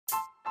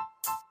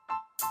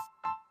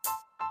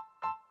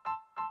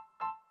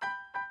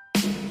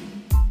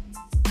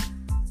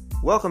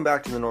Welcome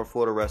back to the North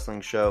Florida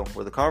Wrestling Show,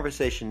 where the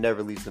conversation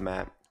never leaves the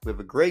mat. We have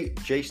a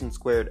great Jason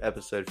Squared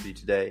episode for you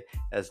today,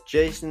 as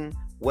Jason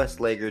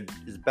Weslager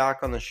is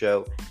back on the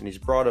show, and he's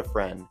brought a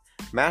friend.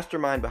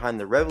 Mastermind behind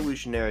the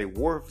revolutionary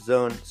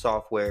Warzone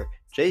software,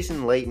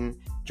 Jason Layton,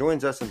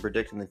 joins us in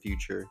predicting the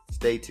future.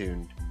 Stay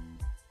tuned.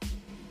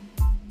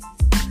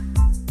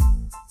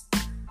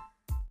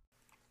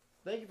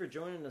 Thank you for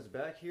joining us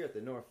back here at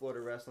the North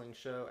Florida Wrestling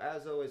Show.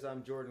 As always,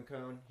 I'm Jordan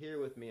Cohn. Here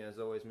with me, as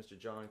always, Mr.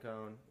 John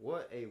Cohn.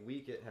 What a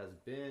week it has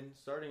been.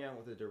 Starting out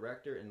with the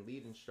director and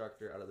lead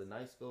instructor out of the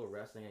Niceville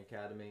Wrestling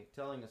Academy,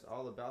 telling us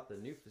all about the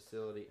new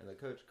facility and the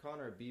Coach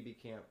Connor Beebe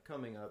camp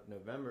coming up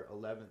November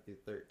 11th through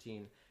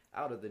 13th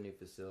out of the new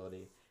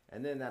facility.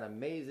 And then that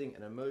amazing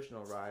and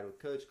emotional ride with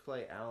Coach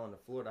Clay Allen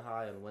of Florida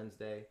High on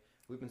Wednesday.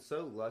 We've been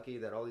so lucky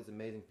that all these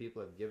amazing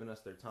people have given us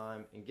their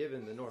time and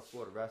given the North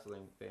Florida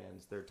wrestling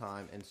fans their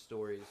time and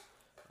stories.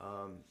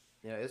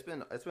 It's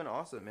been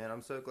awesome, man.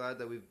 I'm so glad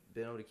that we've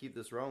been able to keep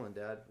this rolling,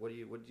 Dad. What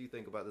did you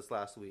think about this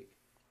last week?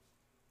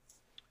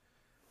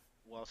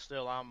 Well,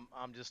 still, I'm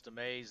just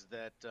amazed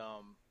that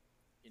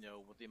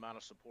with the amount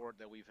of support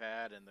that we've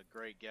had and the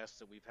great guests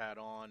that we've had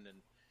on,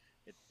 and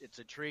it's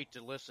a treat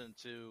to listen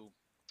to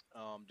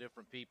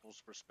different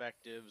people's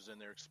perspectives and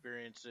their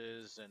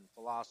experiences and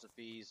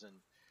philosophies and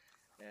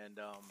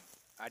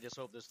I just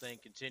hope this thing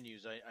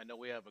continues. I know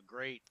we have a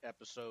great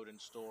episode in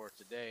store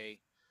today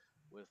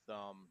with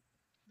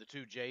the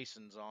two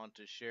Jasons on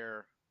to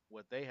share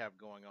what they have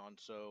going on.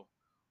 So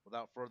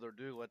without further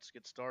ado, let's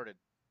get started.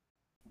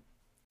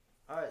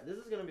 All right, this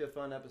is going to be a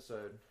fun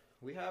episode.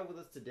 We have with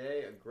us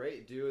today a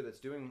great duo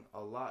that's doing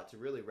a lot to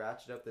really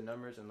ratchet up the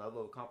numbers and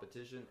level of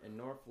competition in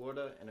North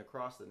Florida and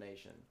across the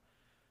nation.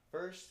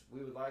 First,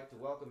 we would like to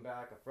welcome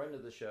back a friend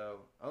of the show,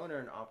 owner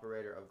and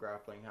operator of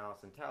Grappling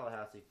House in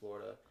Tallahassee,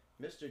 Florida,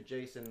 Mr.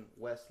 Jason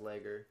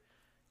Weslager.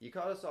 You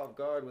caught us off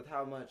guard with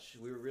how much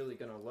we were really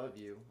going to love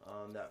you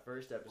that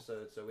first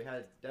episode, so we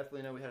had to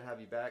have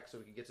you back so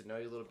we could get to know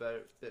you a little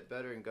bit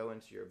better and go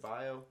into your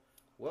bio.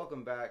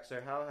 Welcome back,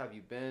 sir. How have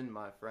you been,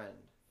 my friend?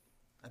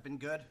 I've been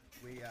good.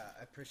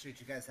 I appreciate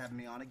you guys having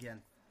me on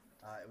again.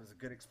 It was a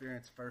good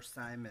experience first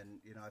time, and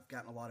I've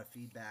gotten a lot of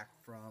feedback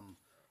from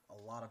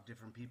a lot of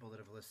different people that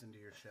have listened to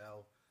your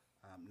show,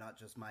 not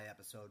just my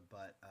episode,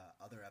 but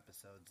other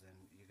episodes, and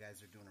you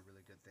guys are doing a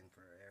really good thing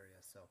for our area,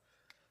 so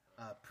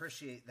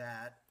appreciate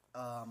that.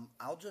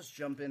 I'll just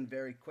jump in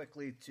very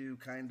quickly to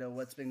kind of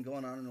what's been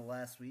going on in the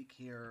last week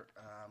here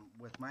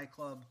with my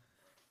club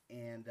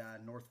and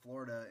North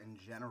Florida in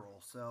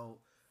general. So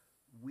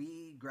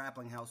we,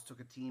 Grappling House, took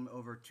a team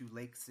over to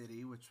Lake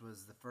City, which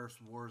was the first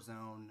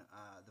Warzone,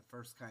 the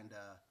first kind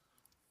of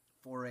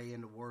foray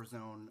into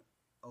Warzone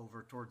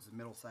over towards the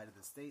middle side of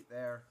the state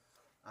there.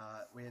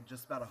 We had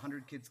just about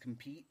 100 kids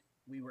compete.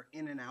 We were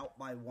in and out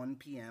by 1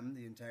 p.m.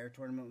 The entire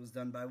tournament was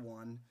done by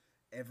 1.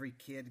 Every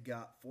kid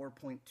got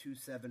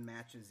 4.27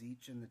 matches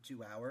each in the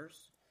 2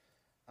 hours.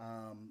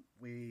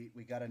 We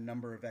got a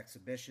number of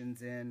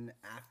exhibitions in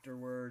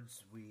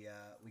afterwards. We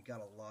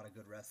got a lot of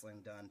good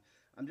wrestling done.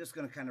 I'm just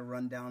going to kind of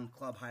run down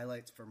club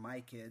highlights for my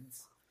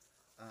kids.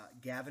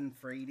 Gavin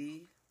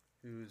Frady,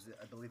 who's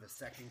I believe a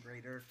second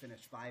grader,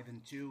 finished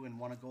 5-2 and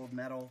won a gold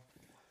medal.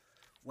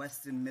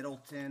 Weston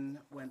Middleton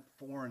went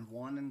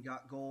 4-1 and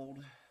got gold.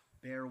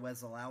 Bear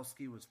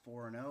Weslowski was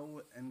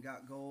 4-0 and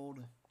got gold.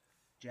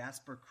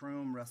 Jasper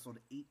Kroom wrestled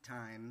 8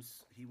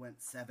 times. He went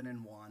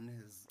 7-1.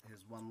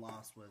 His one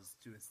loss was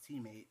to his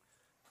teammate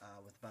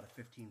with about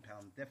a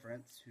 15-pound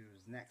difference,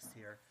 who's next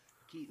here.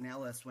 Keaton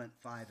Ellis went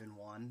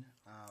 5-1.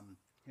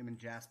 Him and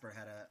Jasper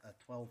had a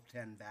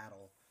 12-10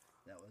 battle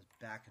that was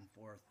back and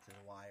forth to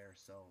the wire,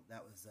 so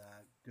that was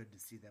good to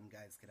see them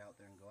guys get out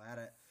there and go at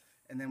it.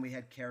 And then we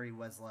had Kerry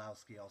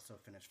Weslowski also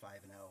finish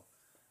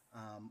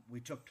 5-0.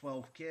 We took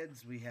 12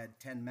 kids. We had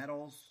 10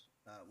 medals,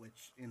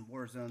 which in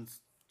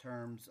Warzone's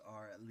terms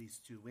are at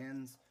least 2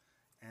 wins.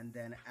 And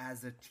then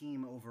as a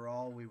team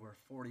overall, we were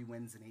 40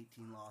 wins and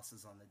 18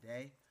 losses on the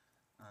day.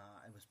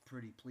 I was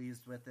pretty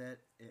pleased with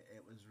it.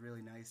 It was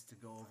really nice to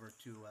go over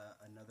to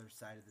another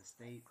side of the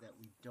state that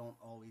we don't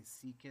always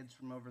see kids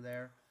from over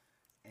there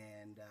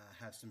and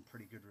have some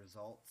pretty good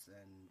results.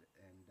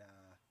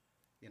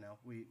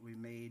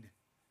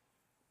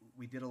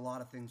 We did a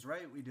lot of things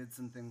right. We did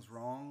some things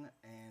wrong.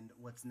 And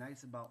what's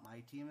nice about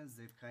my team is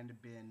they've kind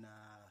of been,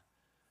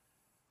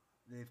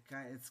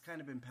 it's kind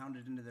of been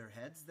pounded into their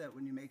heads that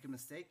when you make a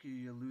mistake,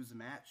 you lose a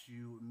match,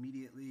 you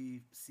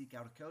immediately seek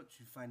out a coach.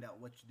 You find out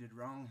what you did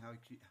wrong,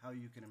 how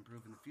you can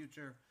improve in the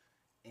future.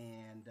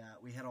 And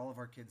we had all of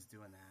our kids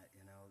doing that.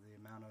 The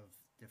amount of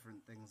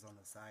different things on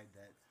the side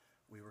that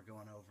we were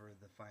going over,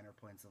 the finer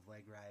points of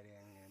leg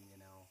riding and,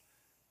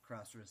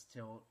 cross wrist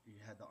tilt, you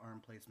had the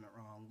arm placement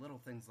wrong, little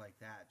things like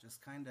that,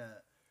 just kind of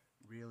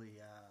really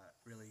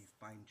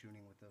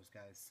fine-tuning with those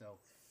guys. So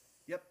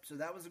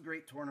that was a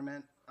great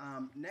tournament.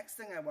 Next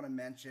thing I want to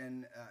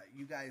mention,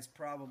 you guys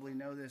probably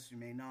know this, you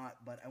may not,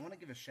 but I want to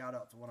give a shout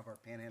out to one of our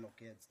Panhandle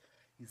kids.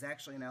 He's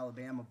actually an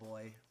Alabama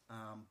boy,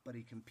 but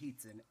he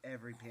competes in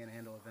every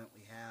Panhandle event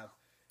we have.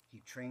 He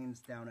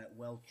trains down at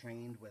Well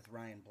Trained with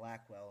Ryan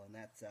Blackwell, and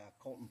that's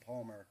Colton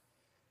Palmer.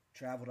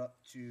 Traveled up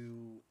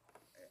to,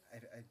 I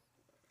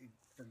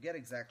forget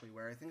exactly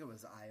where. I think it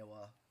was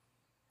Iowa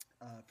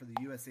for the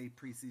USA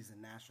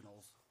preseason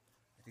nationals.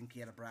 I think he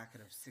had a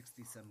bracket of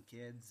 60-some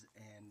kids,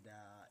 and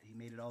he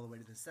made it all the way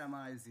to the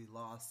semis. He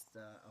lost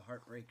a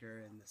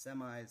heartbreaker in the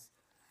semis.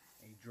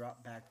 He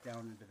dropped back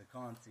down into the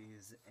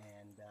consies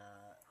and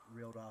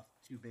reeled off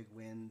 2 big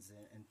wins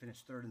and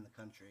finished 3rd in the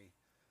country.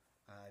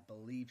 I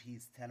believe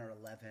he's 10 or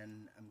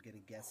 11. I'm going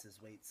to guess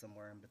his weight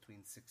somewhere in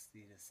between 60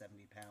 to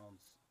 70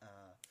 pounds.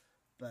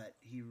 But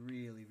he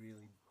really,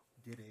 really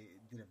did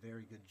a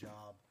very good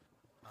job.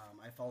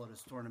 I followed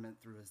his tournament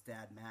through his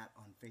dad, Matt,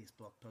 on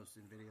Facebook,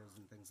 posting videos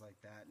and things like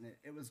that. And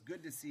it was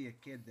good to see a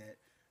kid that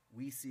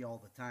we see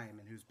all the time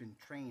and who's been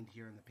trained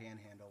here in the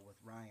Panhandle with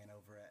Ryan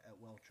over at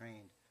Well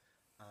Trained.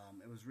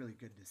 It was really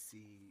good to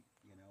see,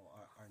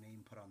 our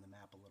name put on the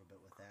map a little bit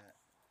with that.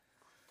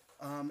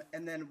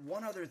 And then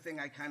one other thing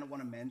I kind of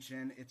want to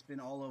mention, it's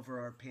been all over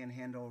our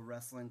Panhandle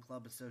Wrestling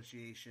Club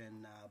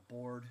Association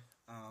board,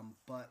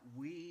 but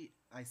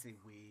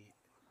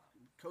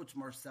Coach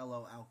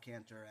Marcelo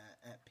Alcantar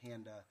at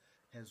Panda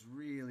has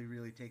really,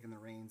 really taken the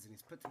reins, and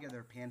he's put together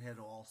a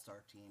Panhandle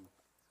All-Star team.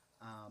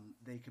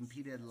 They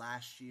competed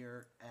last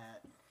year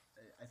at,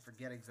 I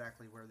forget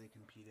exactly where they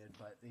competed,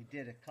 but they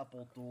did a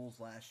couple duels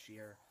last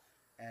year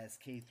as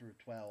K through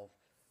 12.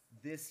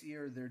 This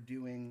year they're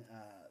doing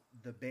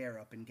the Bear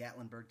up in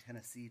Gatlinburg,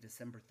 Tennessee,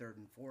 December 3rd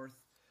and 4th.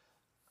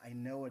 I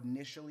know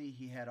initially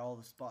he had all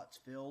the spots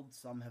filled.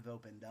 Some have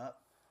opened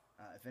up.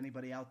 If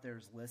anybody out there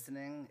is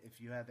listening,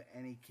 if you have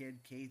any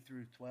kid K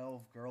through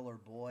 12, girl or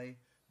boy,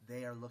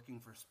 they are looking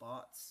for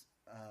spots.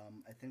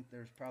 I think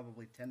there's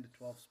probably 10 to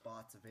 12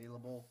 spots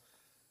available.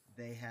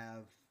 They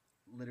have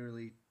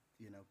literally,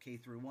 K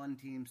through 1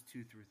 teams,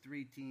 2 through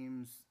 3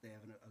 teams. They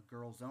have a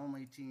girls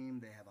only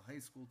team. They have a high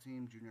school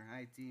team, junior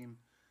high team.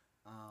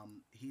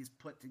 He's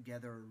put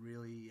together a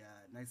really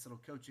nice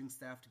little coaching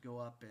staff to go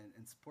up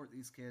and support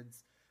these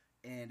kids.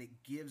 And it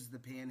gives the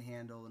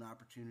Panhandle an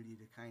opportunity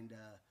to kind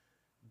of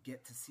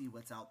get to see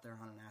what's out there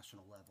on a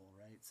national level,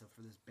 right? So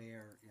for this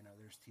Bear,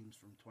 there's teams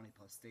from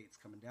 20-plus states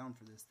coming down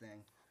for this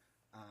thing.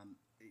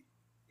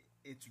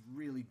 It's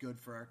really good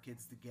for our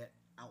kids to get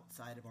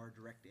outside of our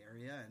direct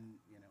area and,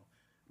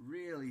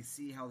 really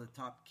see how the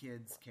top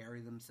kids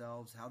carry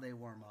themselves, how they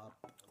warm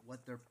up,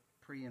 what their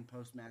pre- and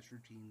post-match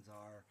routines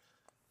are,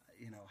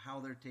 how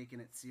they're taking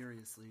it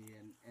seriously,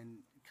 and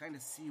kind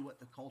of see what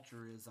the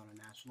culture is on a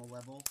national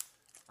level.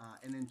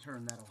 And in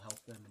turn, that'll help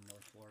them in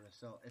North Florida.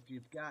 So if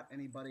you've got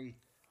anybody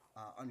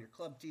on your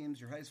club teams,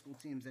 your high school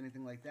teams,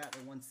 anything like that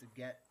wants to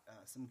get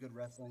some good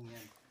wrestling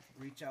in,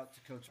 reach out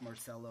to Coach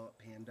Marcelo at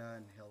Panda,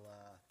 and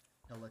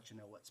he'll let you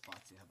know what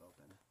spots you have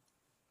open.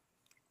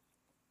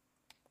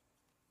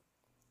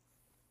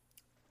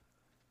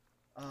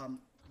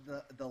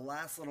 The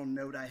last little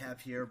note I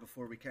have here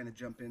before we kind of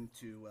jump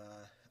into,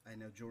 I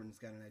know Jordan's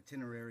got an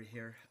itinerary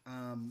here.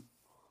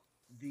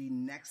 The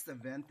next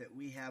event that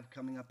we have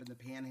coming up in the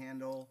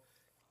Panhandle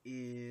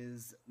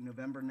is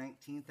November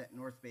 19th at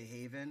North Bay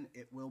Haven.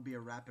 It will be a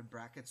rapid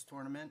brackets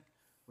tournament,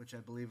 which I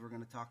believe we're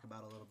going to talk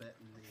about a little bit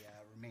in the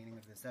remaining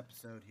of this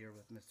episode here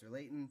with Mr.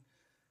 Layton.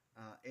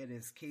 It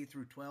is K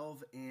through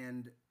 12,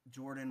 and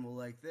Jordan will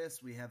like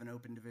this. We have an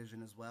open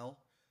division as well.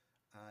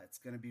 It's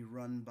going to be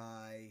run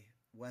by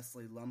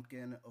Wesley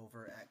Lumpkin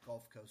over at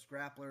Gulf Coast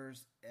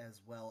Grapplers, as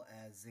well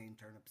as Zane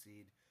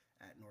Turnipseed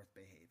at North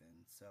Bay Haven.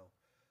 So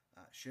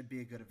should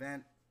be a good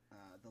event.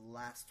 The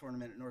last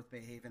tournament at North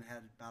Bay Haven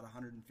had about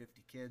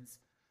 150 kids.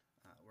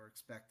 We're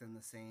expecting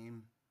the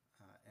same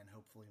and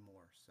hopefully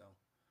more. So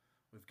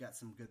we've got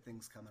some good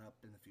things coming up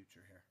in the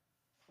future here.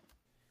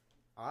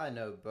 I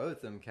know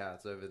both them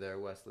cats over there,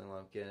 Wesley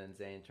Lumpkin and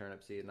Zane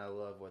Turnipseed, and I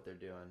love what they're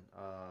doing.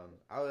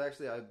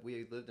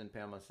 We lived in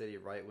Panama City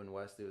right when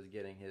Wesley was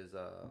getting his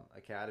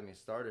academy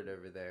started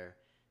over there,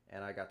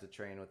 and I got to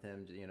train with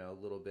him,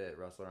 a little bit,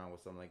 wrestle around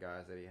with some of the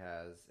guys that he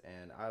has,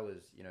 and I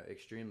was,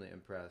 extremely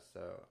impressed.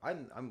 So I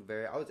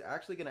was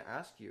actually going to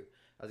ask you.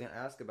 I was going to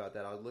ask about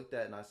that. I looked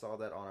at it and I saw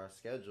that on our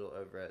schedule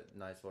over at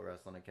Niceville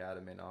Wrestling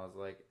Academy, and I was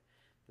like,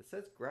 it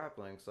says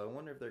grappling, so I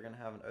wonder if they're going to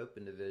have an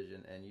open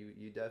division, and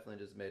you definitely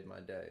just made my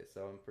day,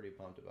 so I'm pretty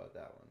pumped about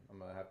that one. I'm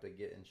going to have to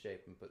get in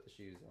shape and put the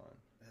shoes on.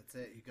 That's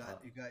it. You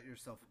got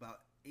yourself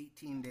about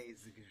 18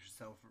 days to get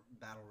yourself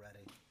battle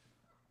ready.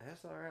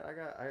 That's all right. I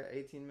got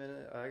 18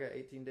 minutes. I got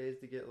 18 days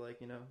to get 4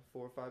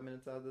 or 5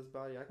 minutes out of this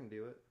body. I can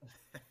do it.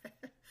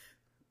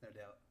 No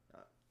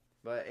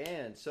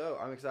doubt. So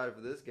I'm excited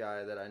for this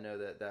guy that I know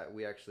that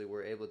we actually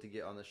were able to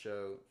get on the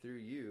show through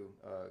you,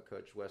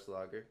 Coach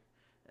Weslager.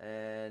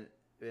 And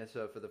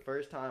so for the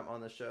first time on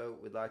the show,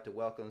 we'd like to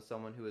welcome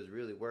someone who is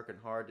really working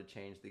hard to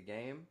change the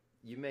game.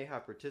 You may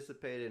have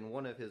participated in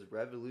one of his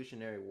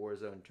revolutionary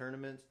Warzone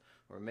tournaments,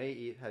 or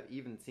may have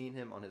even seen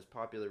him on his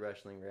popular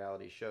wrestling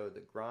reality show, The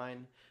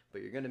Grind,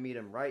 but you're going to meet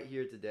him right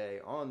here today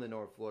on the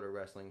North Florida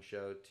Wrestling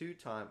Show,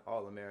 2-time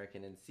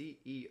All-American and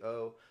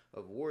CEO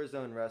of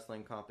Warzone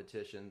Wrestling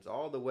Competitions,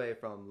 all the way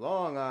from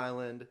Long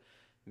Island,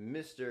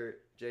 Mr.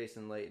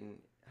 Jason Layton.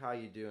 How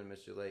you doing,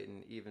 Mr.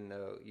 Layton? Even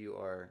though you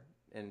are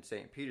in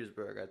St.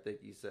 Petersburg, I think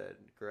you said,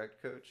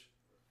 correct, Coach?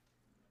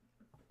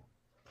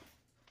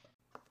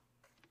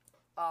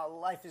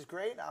 Life is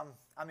great.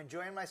 I'm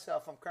enjoying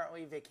myself. I'm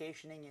currently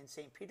vacationing in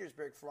St.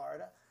 Petersburg,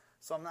 Florida,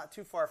 so I'm not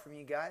too far from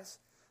you guys.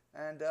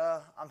 And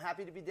I'm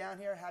happy to be down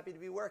here, happy to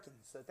be working.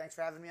 So thanks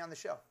for having me on the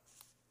show.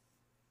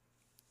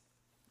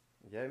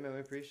 Yeah, man, we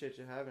appreciate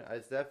you having it.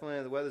 It's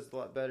definitely, the weather's a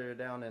lot better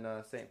down in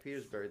St.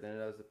 Petersburg than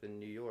it is up in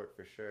New York,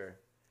 for sure.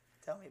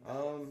 Tell me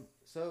about it.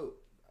 So,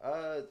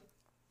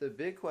 the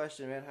big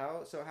question, man,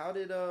 how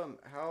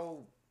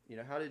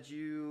did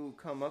you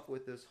come up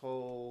with this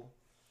whole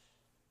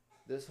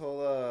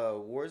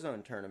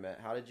Warzone tournament?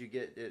 How did you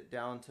get it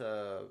down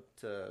to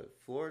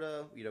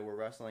Florida, where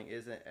wrestling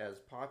isn't as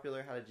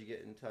popular? How did you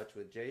get in touch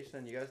with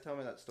Jason? You guys tell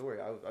me that story.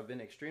 I've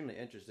been extremely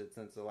interested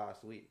since the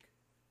last week.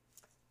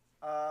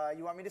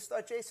 You want me to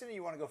start, Jason, or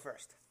you want to go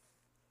first?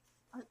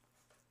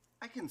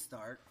 I can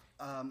start.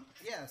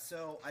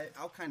 So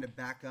I'll kind of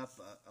back up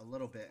a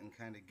little bit and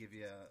kind of give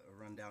you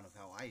a rundown of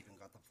how I even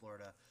got to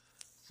Florida.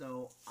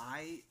 So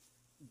I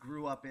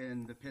grew up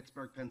in the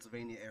Pittsburgh,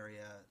 Pennsylvania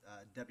area,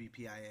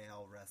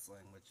 WPIAL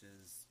wrestling, which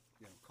is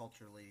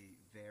culturally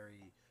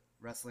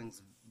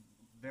wrestling's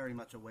very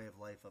much a way of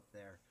life up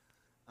there.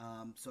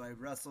 So I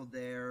wrestled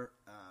there,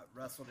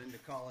 wrestled into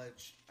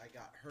college. I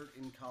got hurt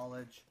in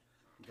college,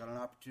 got an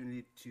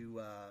opportunity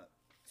to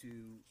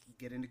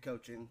get into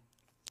coaching.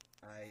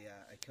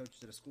 I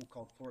coached at a school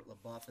called Fort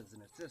LaBeouf as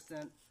an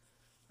assistant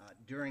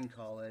during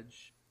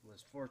college.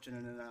 Was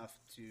fortunate enough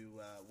to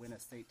win a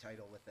state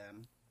title with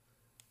them.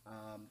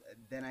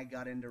 Then I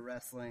got into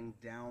wrestling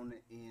down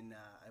in,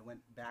 I went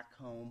back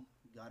home,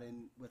 got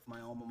in with my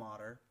alma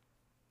mater.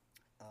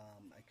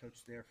 I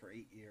coached there for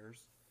 8 years.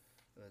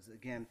 I was,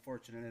 again,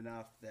 fortunate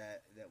enough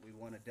that we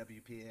won a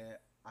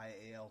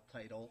WPIAL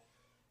title,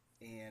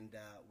 and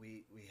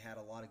we had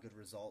a lot of good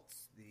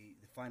results. The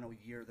final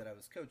year that I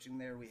was coaching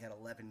there, we had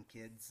 11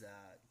 kids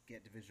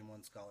get Division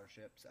I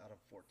scholarships out of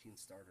 14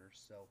 starters.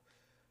 So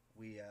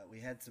we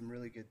had some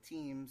really good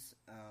teams.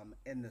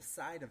 And the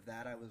side of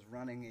that, I was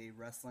running a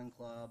wrestling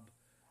club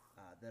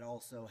that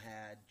also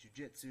had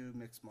jiu-jitsu,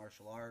 mixed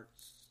martial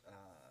arts,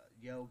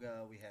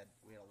 yoga. We had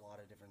a lot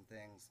of different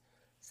things.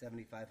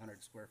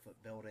 7,500 square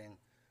foot building.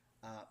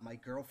 My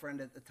girlfriend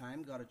at the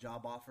time got a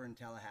job offer in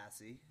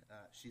Tallahassee.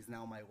 She's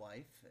now my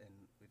wife, and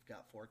we've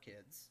got 4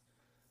 kids.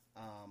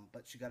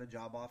 But she got a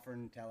job offer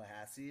in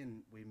Tallahassee,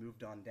 and we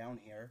moved on down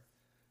here.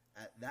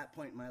 At that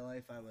point in my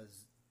life, I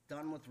was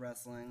done with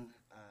wrestling.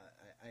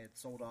 I had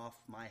sold off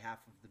my half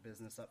of the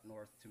business up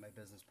north to my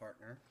business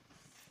partner,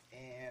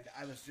 and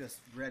I was just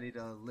ready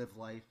to live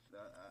life,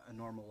 a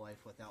normal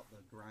life, without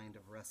the grind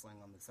of wrestling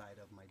on the side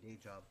of my day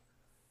job.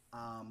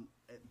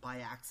 By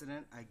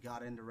accident, I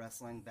got into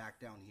wrestling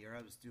back down here.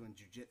 I was doing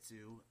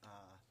jiu-jitsu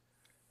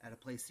at a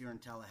place here in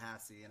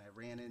Tallahassee, and I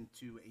ran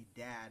into a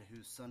dad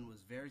whose son was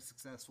very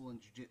successful in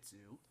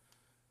jiu-jitsu,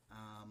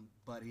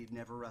 but he'd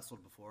never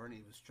wrestled before, and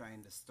he was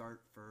trying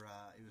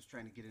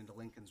to get into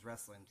Lincoln's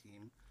wrestling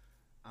team.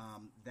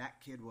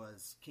 That kid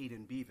was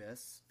Caden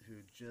Beavis, who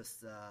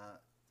just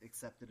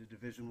accepted a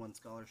Division I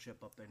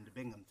scholarship up into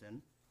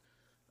Binghamton,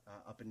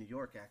 up in New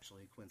York,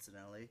 actually,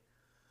 coincidentally.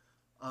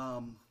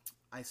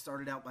 I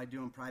started out by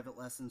doing private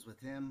lessons with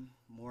him.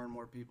 More and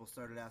more people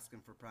started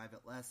asking for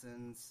private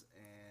lessons,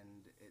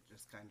 and it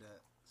just kind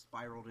of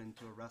spiraled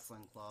into a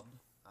wrestling club,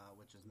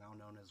 which is now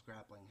known as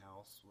Grappling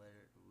House,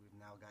 where we've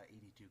now got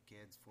 82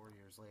 kids 4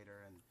 years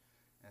later,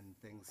 and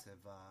things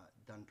have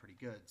done pretty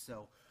good.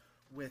 So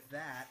with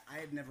that, I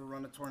had never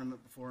run a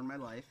tournament before in my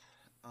life.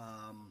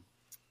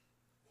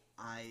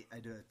 I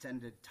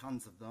attended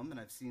tons of them, and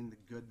I've seen the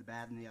good, the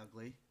bad, and the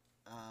ugly.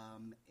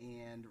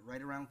 And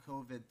right around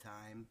COVID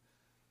time,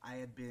 I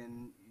had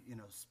been,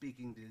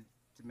 speaking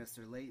to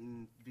Mr.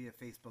 Layton via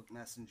Facebook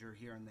Messenger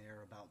here and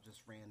there about just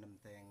random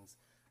things.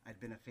 I'd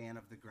been a fan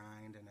of the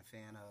grind and a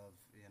fan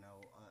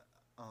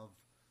of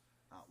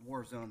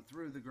Warzone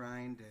through the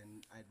grind,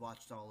 and I'd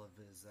watched all of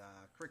his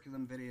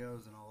curriculum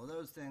videos and all of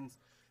those things.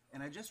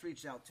 And I just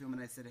reached out to him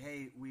and I said,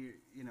 hey,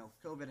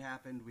 COVID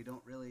happened. We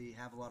don't really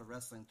have a lot of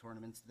wrestling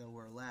tournaments, though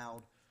we're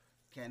allowed.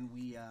 Can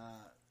we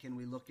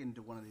look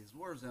into one of these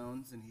war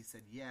zones? And he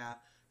said, yeah.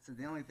 So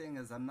the only thing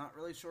is, I'm not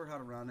really sure how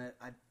to run it.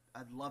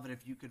 I'd love it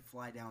if you could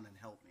fly down and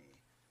help me.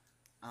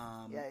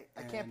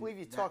 I can't believe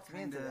you talked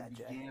me into that,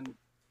 Jay.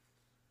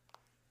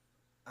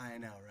 I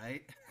know,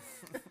 right?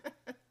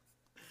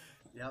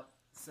 Yep.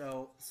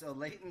 So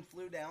Layton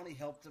flew down. He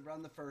helped to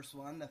run the first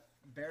one, the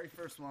very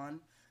first one.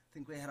 I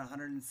think we had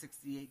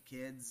 168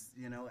 kids.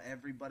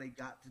 Everybody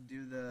got to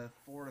do the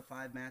 4 to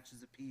 5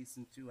 matches apiece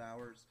in 2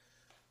 hours.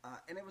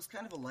 And it was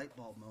kind of a light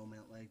bulb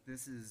moment. Like,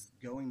 this is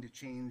going to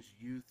change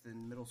youth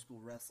and middle school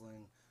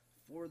wrestling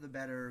for the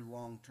better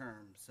long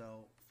term.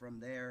 So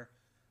from there,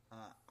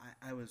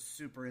 I was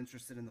super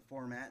interested in the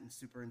format and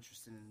super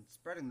interested in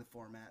spreading the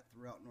format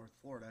throughout North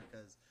Florida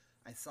because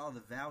I saw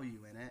the value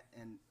in it.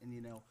 And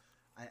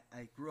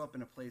I grew up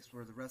in a place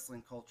where the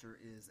wrestling culture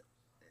is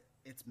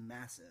it's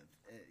massive.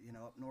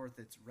 Up north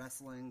it's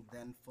wrestling,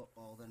 then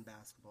football, then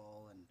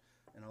basketball,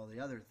 and all the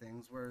other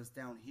things. Whereas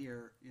down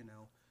here,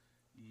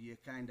 you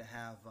kind of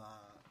have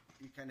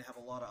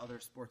a lot of other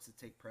sports that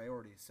take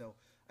priority. So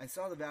I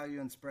saw the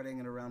value in spreading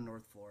it around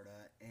North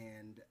Florida,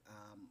 and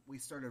we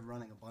started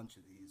running a bunch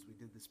of these. We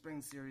did the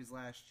spring series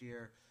last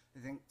year. I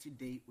think to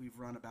date we've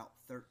run about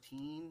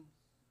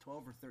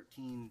 12 or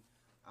 13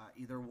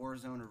 either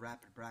Warzone or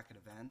Rapid Bracket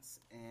events.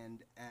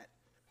 And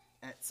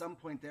at some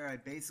point there, I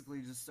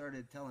basically just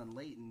started telling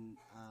Layton,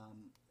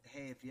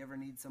 hey, if you ever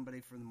need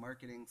somebody for the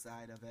marketing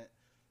side of it,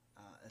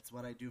 that's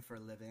what I do for a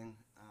living.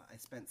 I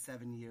spent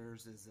 7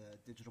 years as a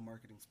digital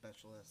marketing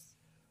specialist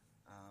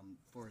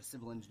for a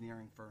civil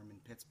engineering firm in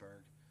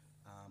Pittsburgh,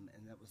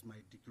 and that was my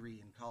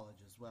degree in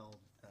college as well,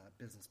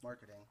 business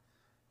marketing.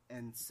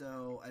 And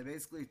so I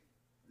basically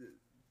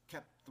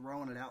kept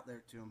throwing it out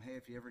there to him, hey,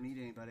 if you ever need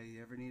anybody,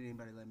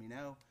 let me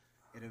know.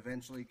 It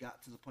eventually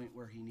got to the point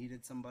where he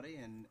needed somebody,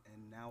 and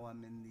now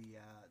I'm in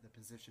the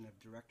position of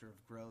Director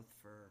of Growth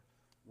for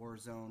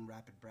Warzone,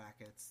 Rapid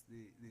Brackets.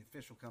 The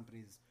official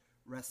company's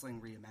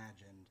Wrestling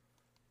Reimagined.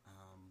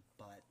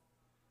 But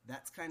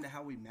that's kind of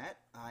how we met.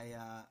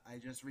 I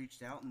just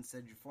reached out and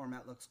said, your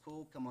format looks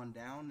cool, come on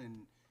down,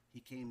 and he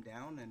came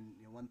down, and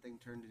one thing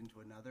turned into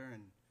another,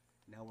 and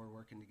now we're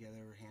working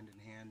together hand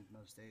in hand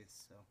most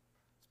days. So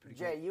it's pretty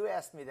Jay, good. you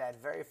asked me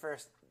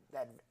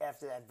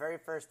after that very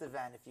first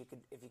event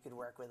if you could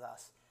work with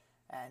us,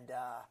 and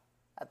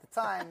at the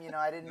time,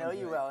 I didn't know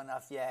you well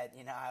enough yet.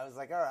 I was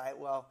like, all right,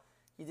 well,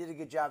 you did a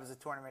good job as a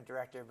tournament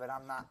director, but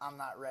I'm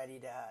not ready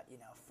to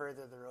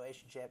further the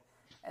relationship.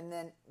 And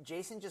then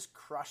Jason just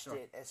crushed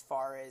it as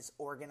far as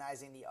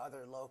organizing the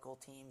other local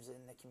teams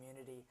in the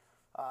community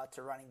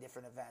to running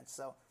different events.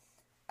 So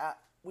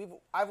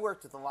I've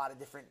worked with a lot of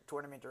different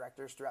tournament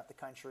directors throughout the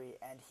country,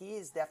 and he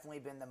has definitely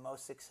been the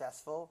most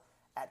successful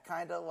at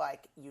kind of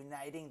like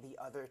uniting the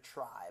other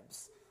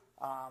tribes.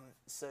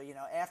 So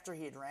after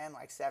he had ran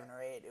like 7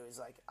 or 8, it was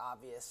like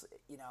obvious.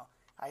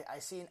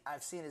 I've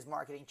seen his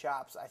marketing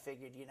chops. I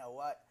figured,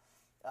 what?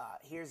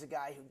 Here's a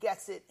guy who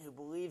gets it, who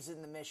believes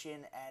in the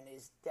mission, and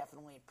is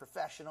definitely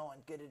professional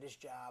and good at his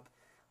job.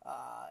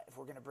 If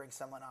we're going to bring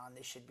someone on,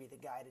 this should be the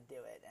guy to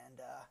do it. And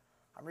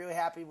I'm really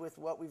happy with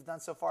what we've done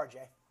so far,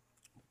 Jay.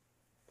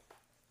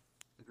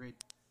 Agreed.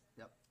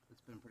 Yep,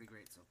 it's been pretty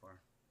great so far.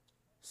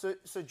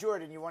 So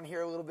Jordan, you want to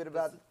hear a little bit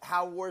about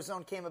how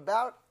Warzone came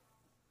about?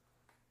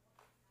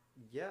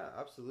 Yeah,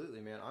 absolutely,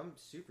 man. I'm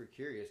super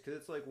curious because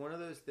it's like one of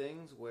those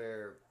things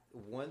where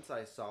once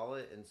I saw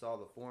it and saw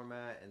the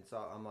format and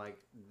I'm like,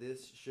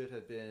 this should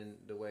have been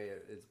the way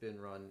it's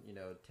been run,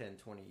 10,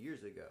 20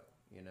 years ago,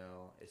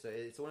 So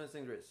it's one of those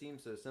things where it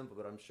seems so simple,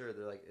 but I'm sure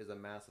there is a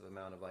massive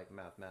amount of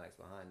mathematics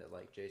behind it,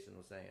 like Jason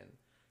was saying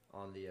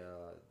on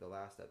the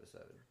last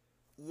episode.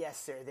 Yes,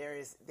 sir.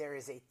 There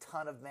is a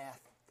ton of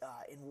math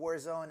in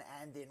Warzone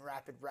and in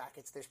Rapid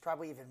Brackets. There's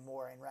probably even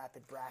more in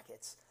Rapid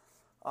Brackets.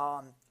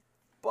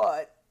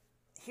 But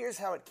here's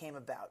how it came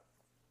about.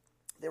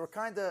 They were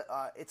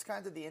it's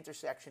kind of the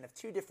intersection of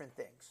two different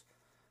things.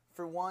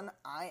 For one,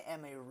 I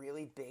am a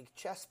really big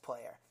chess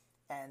player.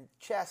 And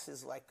chess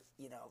is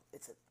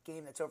it's a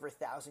game that's over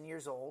 1,000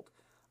 years old.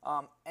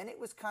 And it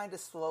was kind of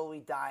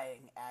slowly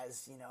dying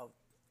as,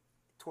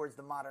 towards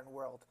the modern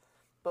world.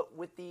 But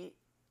with the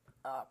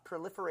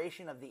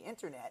proliferation of the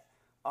internet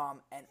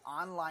and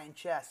online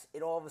chess,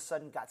 it all of a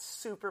sudden got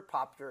super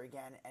popular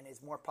again and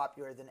is more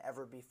popular than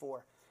ever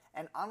before.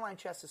 And online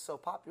chess is so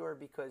popular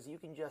because you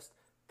can just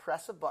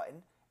press a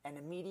button and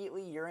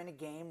immediately you're in a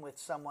game with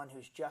someone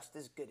who's just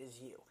as good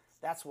as you.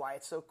 That's why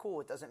it's so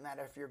cool. It doesn't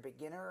matter if you're a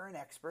beginner or an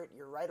expert.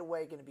 You're right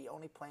away going to be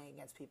only playing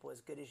against people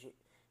as good as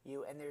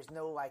you, and there's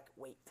no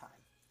wait time.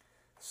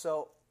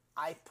 So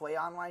I play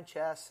online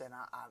chess, and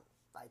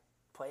I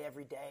play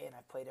every day, and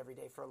I've played every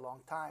day for a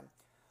long time.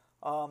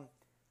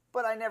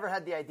 But I never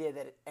had the idea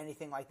that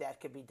anything like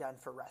that could be done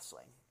for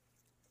wrestling.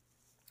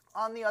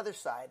 On the other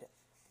side,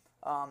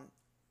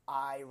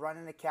 I run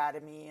an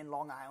academy in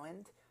Long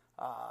Island.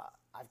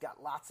 I've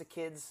got lots of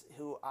kids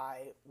who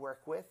I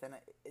work with, and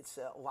it's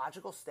a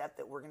logical step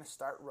that we're going to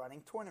start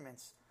running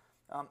tournaments.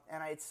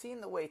 And I had seen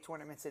the way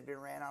tournaments had been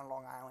ran on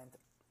Long Island,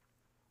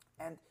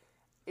 and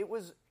it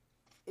was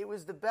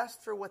the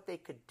best for what they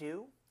could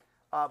do,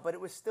 but it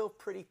was still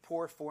pretty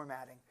poor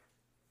formatting.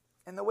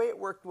 And the way it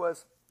worked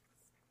was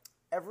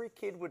every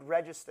kid would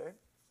register,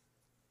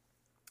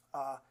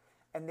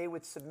 and they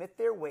would submit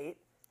their weight,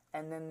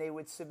 and then they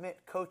would submit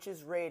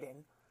coach's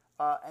rating,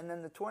 and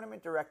then the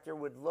tournament director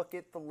would look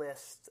at the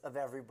list of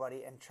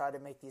everybody and try to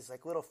make these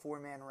little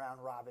 4-man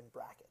round robin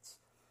brackets.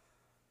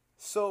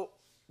 So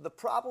the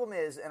problem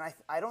is, and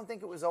I don't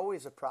think it was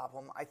always a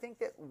problem, I think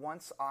that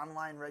once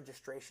online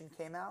registration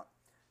came out,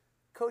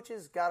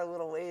 coaches got a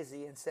little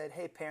lazy and said,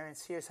 hey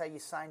parents, here's how you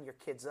sign your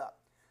kids up.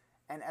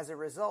 And as a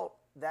result,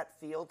 that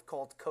field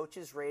called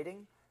coach's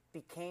rating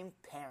became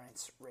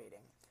parents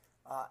rating.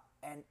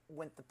 And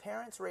with the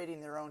parents rating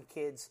their own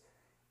kids,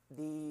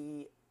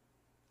 the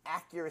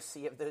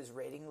accuracy of those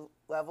rating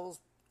levels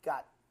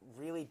got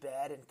really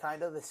bad and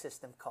kind of the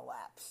system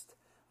collapsed.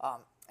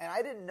 And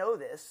I didn't know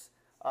this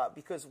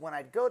because when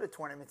I'd go to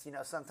tournaments,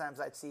 sometimes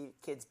I'd see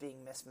kids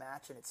being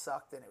mismatched and it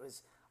sucked, and it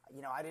was,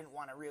 I didn't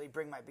want to really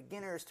bring my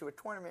beginners to a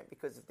tournament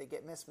because if they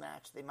get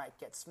mismatched, they might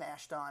get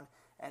smashed on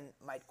and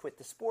might quit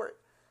the sport.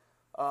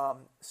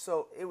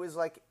 So it was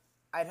like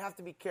I'd have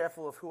to be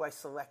careful of who I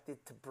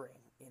selected to bring.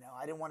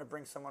 I didn't want to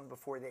bring someone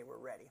before they were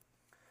ready.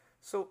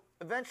 So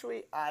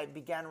eventually I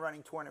began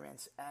running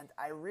tournaments, and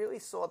I really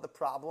saw the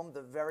problem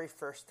the very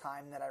first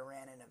time that I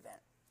ran an event.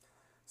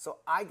 So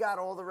I got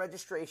all the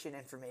registration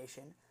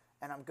information,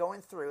 and I'm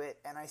going through it,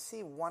 and I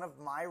see one of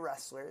my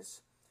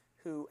wrestlers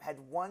who had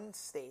won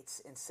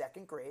states in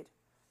second grade.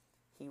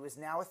 He was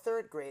now a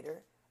third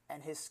grader,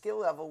 and his skill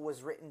level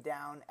was written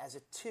down as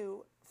a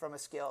 2 from a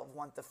scale of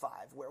 1 to 5,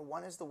 where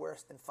 1 is the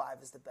worst and 5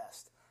 is the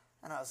best.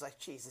 And I was like,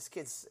 geez, this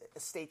kid's a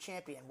state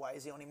champion. Why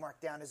is he only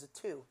marked down as a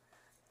 2?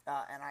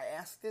 And I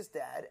asked his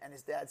dad, and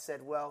his dad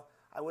said, well,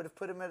 I would have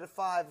put him at a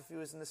 5 if he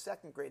was in the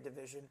second grade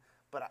division,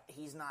 but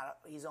he's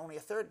only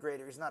a third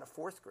grader. He's not a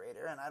fourth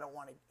grader, and I don't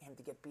want him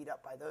to get beat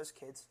up by those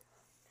kids.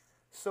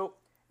 So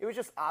it was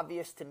just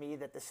obvious to me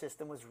that the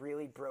system was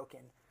really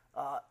broken.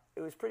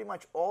 It was pretty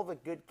much all the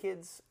good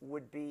kids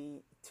would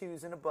be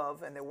 2s and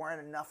above, and there weren't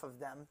enough of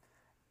them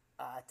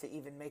to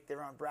even make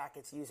their own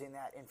brackets using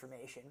that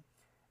information.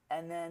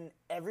 And then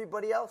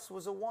everybody else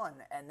was a 1,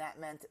 and that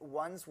meant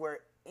 1s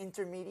were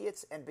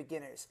intermediates and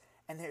beginners.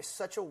 And there's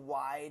such a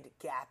wide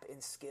gap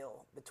in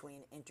skill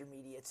between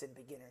intermediates and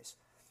beginners.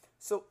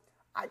 So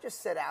I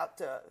just set out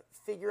to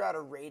figure out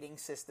a rating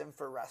system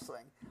for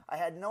wrestling. I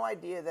had no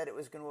idea that it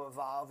was going to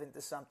evolve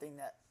into something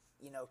that,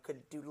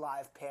 could do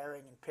live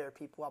pairing and pair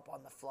people up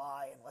on the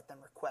fly and let them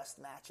request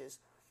matches.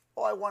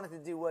 All I wanted to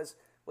do was,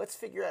 let's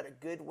figure out a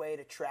good way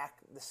to track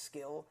the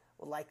skill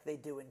like they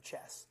do in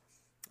chess.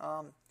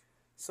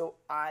 So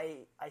I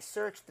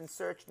searched and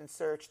searched and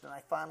searched, and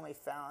I finally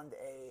found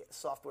a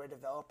software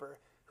developer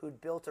who'd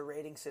built a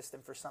rating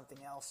system for something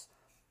else.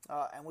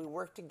 And we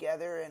worked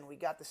together, and we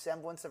got the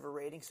semblance of a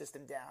rating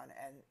system down.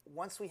 And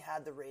once we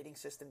had the rating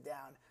system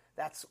down,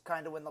 that's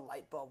kind of when the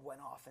light bulb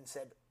went off and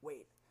said,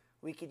 wait,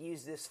 we could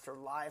use this for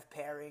live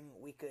pairing.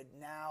 We could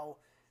now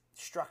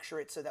structure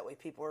it so that way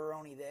people are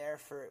only there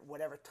for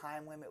whatever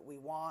time limit we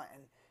want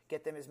and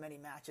get them as many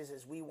matches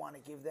as we want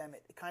to give them.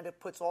 It kind of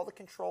puts all the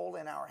control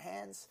in our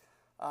hands.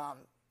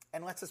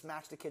 And lets us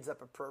match the kids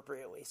up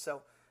appropriately.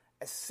 So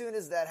as soon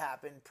as that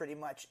happened, pretty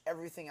much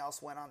everything else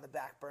went on the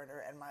back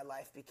burner, and my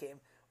life became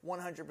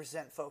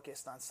 100%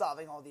 focused on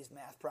solving all these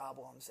math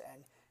problems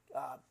and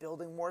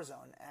building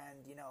Warzone.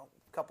 And,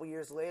 a couple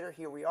years later,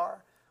 here we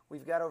are.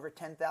 We've got over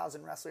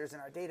 10,000 wrestlers in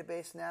our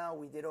database now.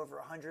 We did over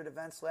 100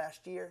 events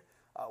last year.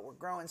 We're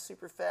growing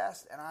super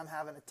fast, and I'm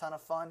having a ton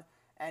of fun.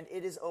 And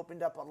it has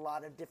opened up a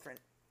lot of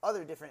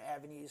other different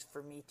avenues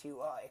for me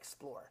to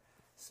explore.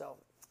 So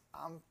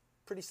I'm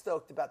pretty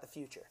stoked about the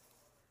future.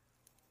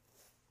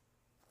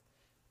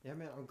 Yeah,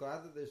 man, I'm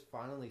glad that there's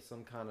finally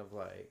some kind of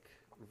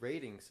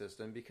rating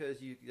system, because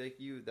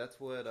that's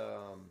what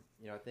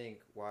I think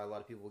why a lot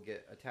of people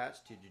get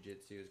attached to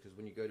jiu-jitsu is because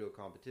when you go to a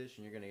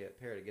competition, you're going to get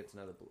paired against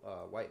another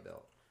white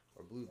belt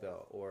or blue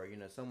belt, or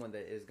someone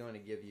that is going to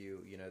give you,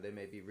 they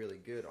may be really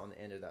good on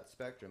the end of that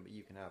spectrum, but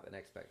you can have an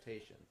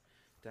expectation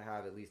to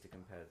have at least a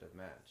competitive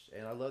match.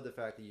 And I love the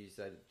fact that you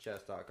said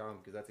chess.com,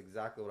 because that's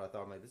exactly what I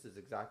thought. I'm like, this is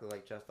exactly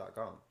like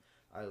chess.com.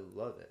 I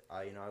love it.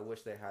 I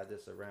wish they had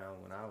this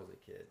around when I was a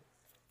kid.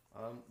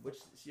 Which,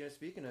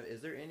 speaking of,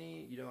 is there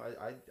any,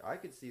 I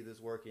could see this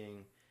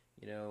working,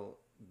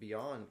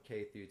 beyond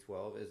K through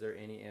 12. Is there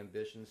any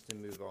ambitions to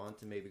move on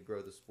to maybe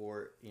grow the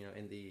sport,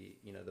 in the,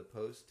 the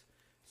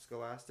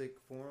post-scholastic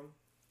form?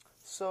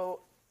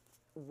 So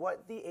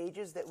what the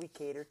ages that we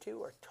cater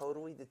to are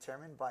totally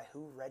determined by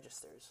who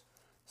registers.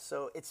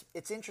 So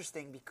it's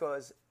interesting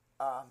because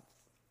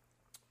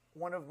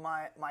one of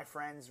my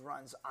friends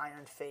runs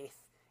Iron Faith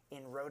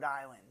in Rhode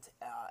Island,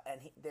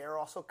 and they're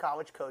also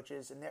college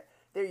coaches, and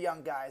they're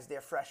young guys. They're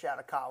fresh out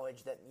of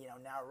college that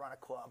now run a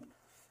club,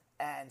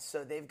 and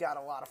so they've got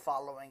a lot of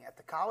following at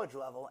the college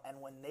level. And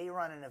when they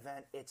run an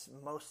event, it's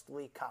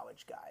mostly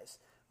college guys,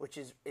 which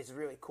is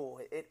really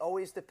cool. It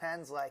always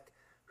depends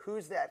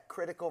who's that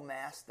critical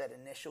mass that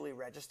initially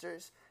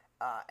registers,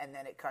 and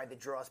then it kind of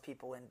draws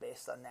people in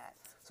based on that.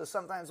 So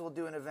sometimes we'll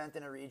do an event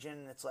in a region,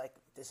 and it's like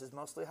this is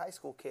mostly high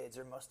school kids,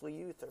 or mostly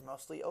youth, or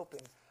mostly open.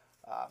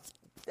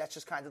 That's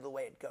just kind of the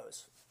way it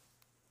goes.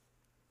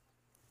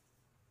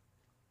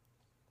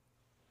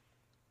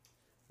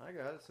 I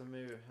got it. So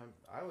maybe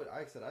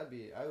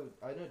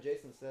I know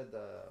Jason said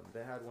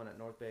they had one at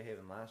North Bay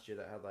Haven last year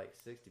that had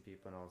 60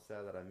 people, and I was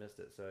sad that I missed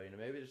it. So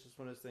maybe it's just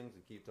one of those things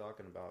we keep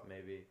talking about.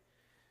 Maybe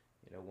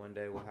one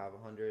day we'll have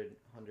 100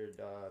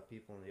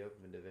 people in the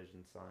open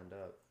division signed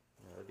up.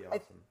 That'd be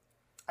awesome.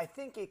 I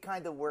think it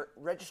kind of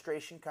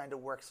registration kind of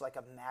works like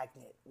a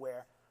magnet,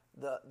 where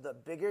the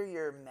bigger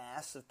your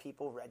mass of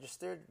people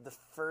registered, the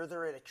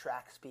further it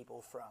attracts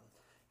people from.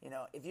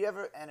 If you have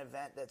an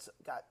event that's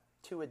got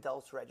 2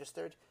 adults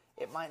registered,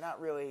 it might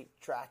not really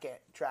track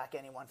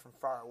anyone from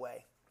far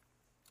away.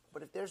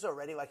 But if there's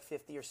already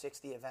 50 or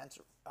 60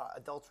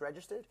 adults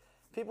registered,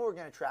 People are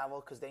going to travel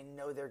because they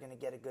know they're going to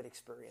get a good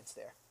experience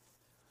there.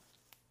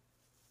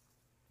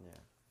 Yeah.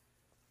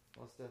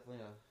 Well, it's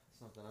definitely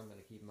something I'm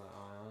going to keep my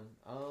eye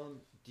on.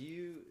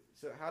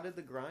 So how did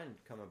the grind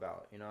come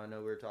about? I know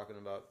we were talking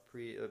about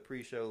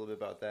pre-show a little bit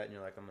about that, and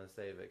you're like, I'm going to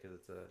save it because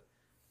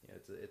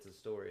it's a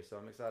story. So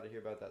I'm excited to hear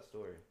about that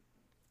story.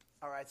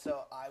 All right,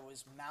 so I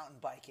was mountain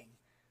biking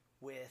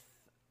with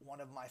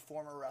one of my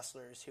former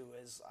wrestlers who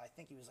was, I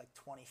think he was like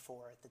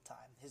 24 at the time.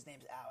 His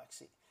name's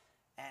Alex.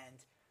 And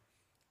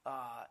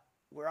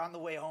we're on the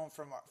way home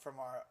from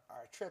our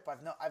trip.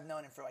 I've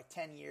known him for like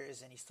 10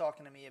 years, and he's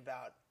talking to me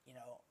about,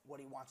 what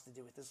he wants to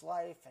do with his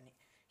life. And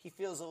he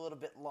feels a little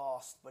bit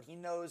lost, but he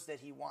knows that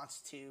he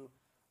wants to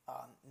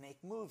make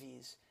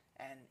movies.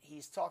 And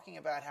he's talking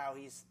about how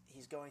he's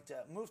going to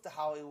move to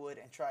Hollywood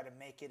and try to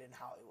make it in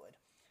Hollywood.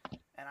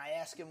 And I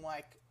asked him,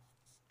 like,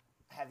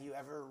 have you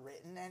ever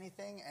written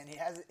anything? And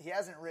he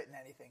hasn't written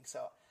anything.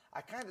 So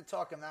I kind of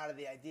talk him out of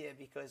the idea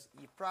because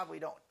you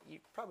probably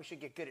should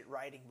get good at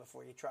writing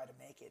before you try to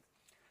make it.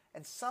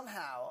 And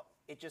somehow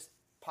it just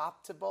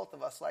popped to both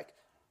of us, like,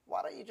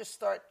 why don't you just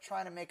start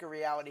trying to make a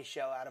reality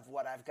show out of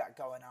what I've got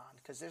going on?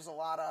 Because there's a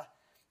lot of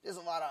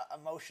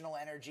emotional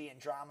energy and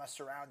drama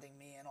surrounding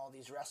me and all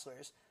these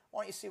wrestlers.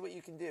 Why don't you see what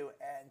you can do?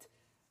 And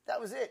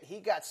that was it. He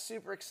got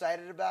super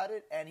excited about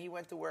it, and he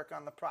went to work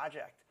on the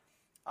project.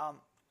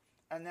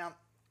 And now,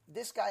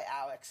 this guy,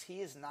 Alex,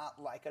 he is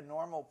not like a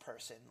normal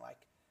person.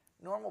 Like,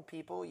 normal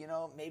people,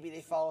 maybe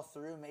they follow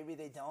through, maybe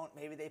they don't,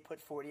 maybe they put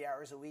 40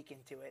 hours a week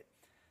into it.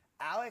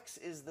 Alex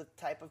is the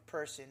type of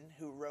person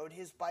who rode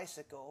his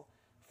bicycle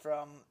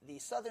from the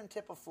southern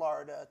tip of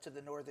Florida to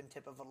the northern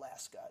tip of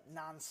Alaska,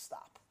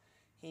 nonstop.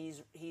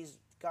 He's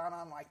gone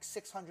on like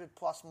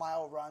 600-plus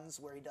mile runs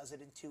where he does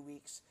it in 2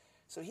 weeks.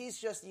 So he's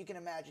just, you can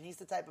imagine, he's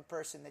the type of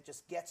person that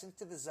just gets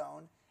into the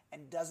zone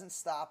and doesn't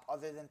stop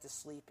other than to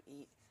sleep,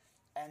 eat,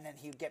 and then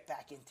he'd get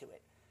back into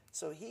it.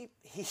 So he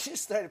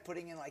just started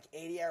putting in like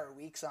 80-hour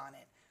weeks on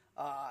it.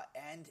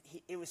 And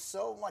it was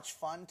so much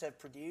fun to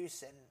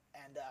produce,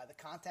 and the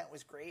content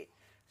was great.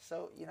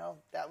 So,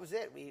 that was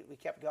it. We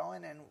kept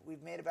going, and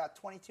we've made about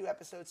 22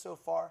 episodes so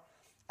far.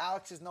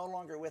 Alex is no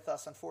longer with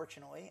us,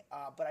 unfortunately,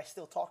 but I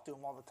still talk to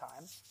him all the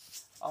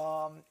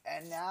time.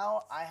 And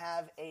now I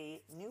have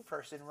a new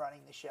person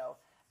running the show,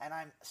 and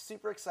I'm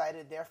super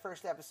excited. Their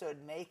first episode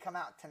may come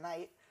out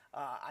tonight.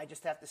 I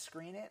just have to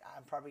screen it.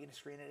 I'm probably going to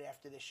screen it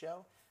after the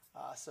show,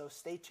 so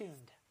stay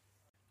tuned.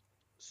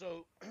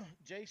 So,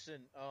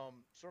 Jason,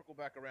 circle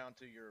back around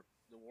to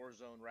the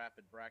Warzone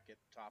rapid bracket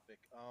topic.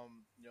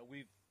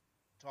 We've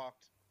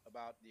talked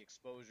about the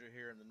exposure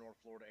here in the North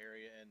Florida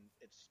area, and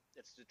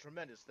it's a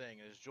tremendous thing.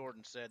 As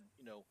Jordan said,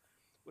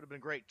 would have been a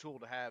great tool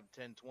to have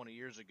 10, 20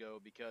 years ago,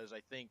 because I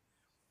think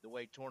the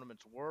way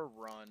tournaments were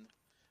run,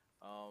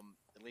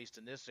 at least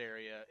in this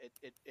area,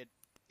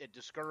 it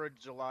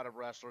discouraged a lot of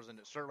wrestlers, and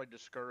it certainly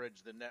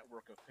discouraged the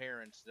network of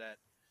parents that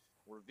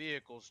were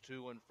vehicles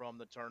to and from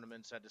the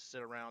tournaments, had to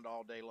sit around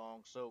all day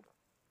long. So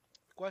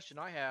the question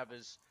I have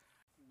is,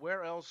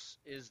 where else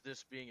is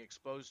this being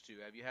exposed to?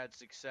 Have you had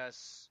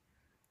success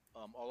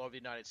all over the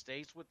United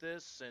States with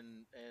this,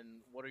 and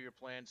what are your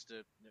plans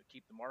to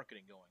keep the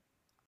marketing going?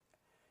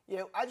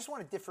 Yeah, I just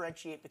want to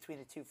differentiate between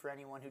the two for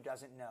anyone who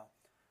doesn't know.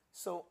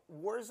 So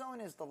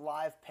Warzone is the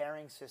live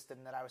pairing system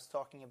that I was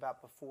talking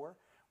about before,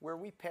 where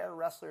we pair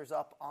wrestlers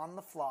up on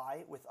the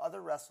fly with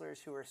other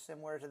wrestlers who are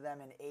similar to them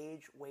in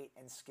age, weight,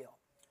 and skill.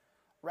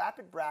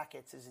 Rapid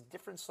Brackets is a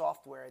different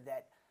software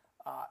that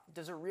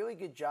does a really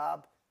good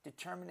job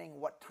determining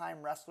what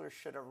time wrestlers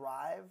should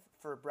arrive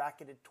for a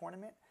bracketed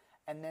tournament,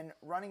 and then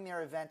running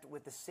their event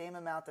with the same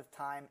amount of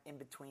time in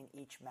between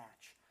each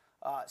match.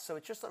 So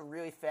it's just a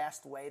really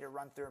fast way to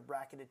run through a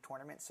bracketed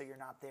tournament so you're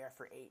not there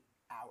for 8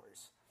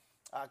 hours.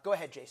 Go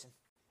ahead, Jason.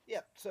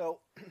 Yep. So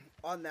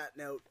on that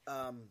note,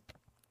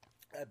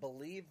 I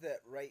believe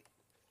that right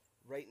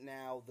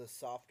now the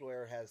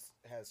software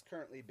has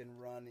currently been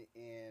run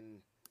in,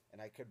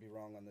 and I could be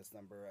wrong on this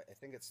number, I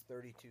think it's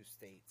 32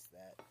 states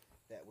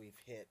that we've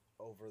hit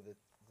over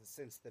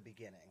since the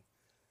beginning.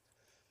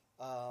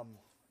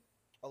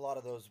 A lot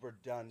of those were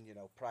done,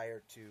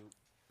 prior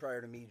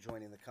to me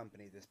joining the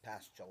company this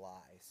past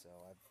July. So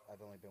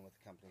I've only been with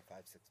the company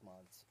 5-6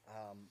 months.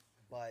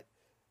 But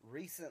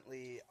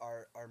recently,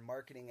 our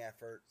marketing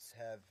efforts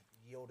have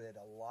yielded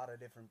a lot of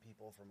different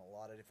people from a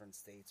lot of different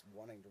states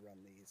wanting to run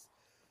these.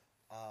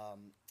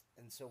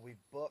 And so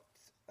we've booked,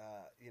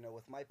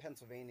 with my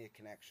Pennsylvania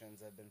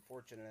connections, I've been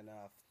fortunate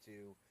enough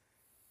to,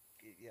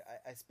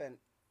 I spent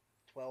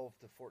 12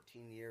 to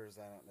 14 years,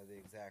 I don't know the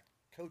exact,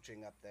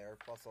 coaching up there,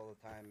 plus all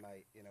the time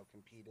I,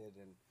 competed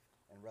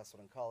and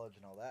wrestled in college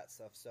and all that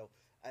stuff. So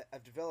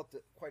I've developed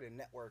quite a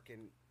network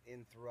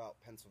in throughout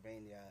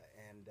Pennsylvania,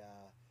 and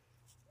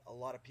a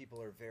lot of people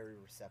are very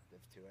receptive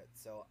to it.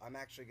 So I'm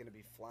actually going to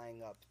be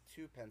flying up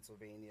to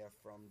Pennsylvania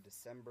from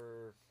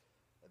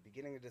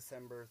beginning of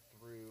December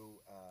through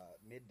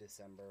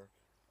mid-December,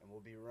 and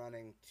we'll be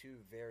running 2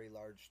 very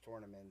large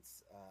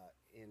tournaments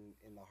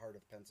in the heart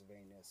of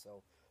Pennsylvania.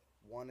 So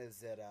One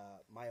is at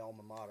my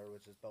alma mater,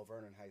 which is Bell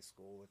Vernon High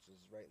School, which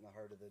is right in the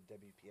heart of the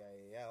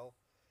WPIAL.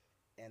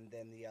 And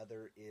then the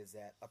other is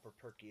at Upper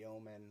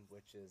Perkiomen,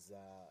 which is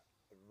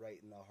right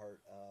in the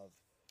heart of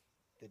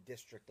the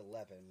District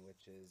 11,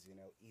 which is,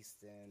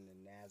 Easton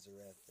and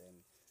Nazareth and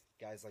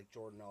guys like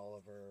Jordan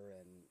Oliver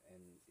and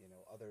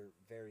other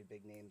very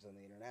big names on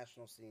the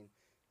international scene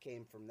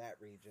came from that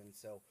region.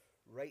 So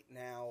right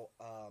now,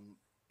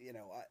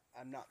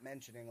 I'm not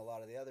mentioning a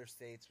lot of the other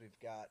states. We've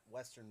got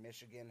Western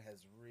Michigan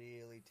has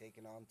really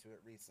taken on to it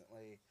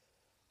recently.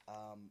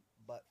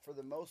 But for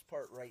the most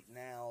part right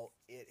now,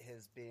 it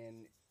has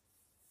been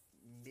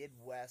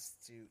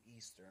Midwest to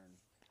Eastern.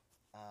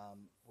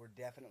 We're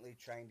definitely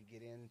trying to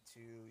get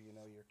into,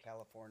 your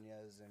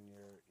Californias and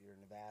your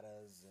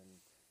Nevadas and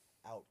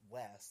out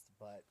west,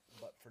 but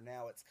for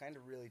now it's kind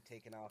of really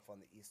taken off on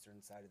the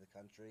eastern side of the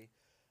country.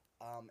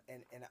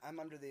 And I'm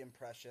under the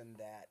impression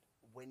that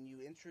when you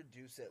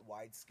introduce it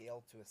wide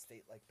scale to a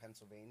state like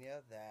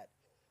Pennsylvania that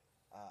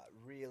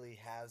really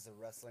has a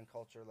wrestling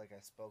culture like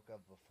I spoke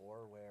of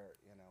before, where,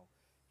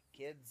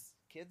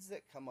 kids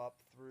that come up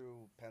through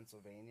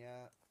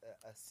Pennsylvania,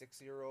 a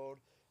 6-year-old,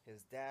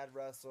 his dad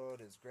wrestled,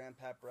 his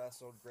grandpap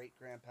wrestled,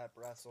 great-grandpap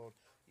wrestled.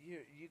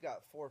 You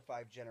got 4 or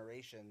 5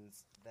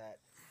 generations that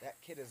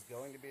kid is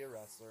going to be a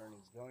wrestler, and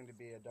he's going to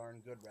be a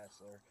darn good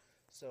wrestler.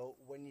 So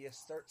when you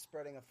start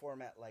spreading a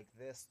format like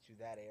this to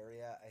that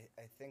area,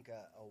 I think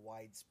a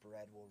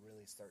widespread will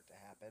really start to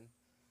happen.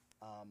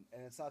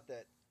 And it's not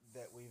that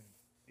we've,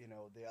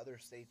 the other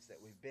states that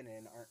we've been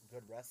in aren't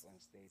good wrestling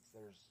states.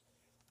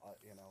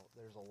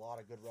 There's a lot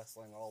of good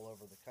wrestling all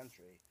over the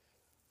country.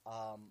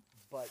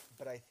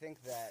 But I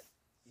think that,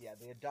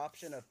 the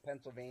adoption of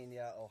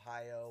Pennsylvania,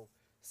 Ohio,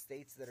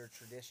 states that are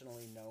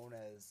traditionally known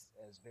as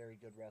very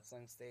good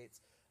wrestling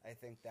states, I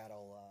think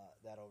that'll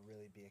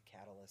really be a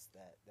catalyst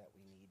that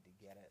we need to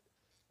get it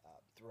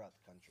throughout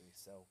the country.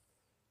 So,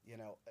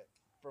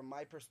 from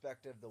my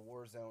perspective, the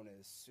Warzone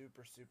is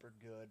super, super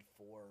good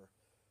for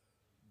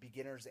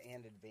beginners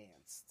and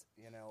advanced.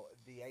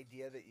 The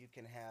idea that you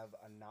can have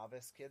a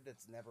novice kid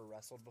that's never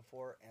wrestled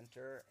before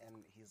enter, and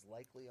he's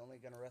likely only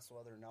going to wrestle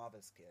other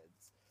novice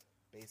kids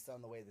based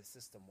on the way the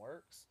system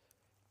works,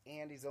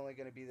 and he's only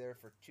going to be there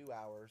for 2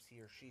 hours. He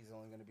or she's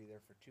only going to be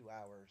there for 2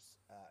 hours,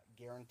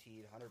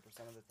 guaranteed 100%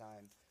 of the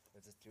time.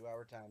 It's a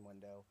 2-hour time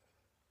window.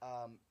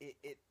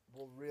 It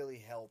will really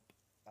help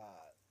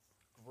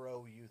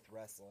grow youth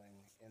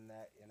wrestling in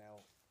that,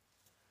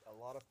 a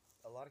lot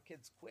of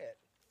kids quit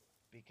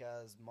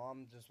because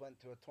mom just went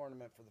to a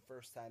tournament for the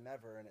first time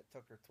ever, and it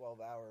took her 12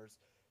 hours.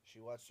 She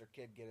watched her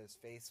kid get his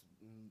face,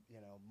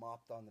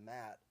 mopped on the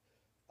mat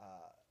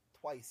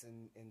twice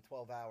in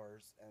 12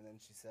 hours, and then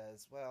she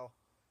says, well,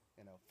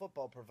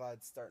 football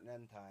provides start and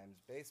end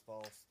times.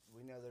 Baseball,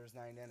 we know there's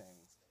 9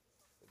 innings.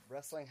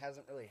 Wrestling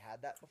hasn't really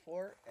had that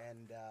before,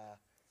 and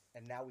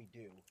now we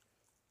do.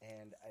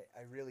 And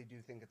I really do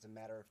think it's a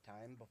matter of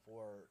time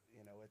before,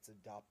 it's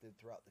adopted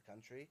throughout the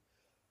country.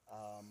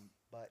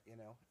 But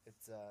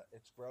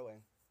it's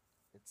growing.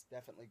 It's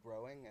definitely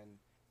growing, and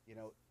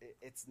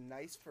it's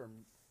nice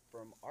from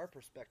our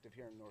perspective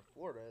here in North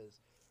Florida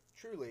is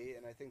truly,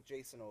 and I think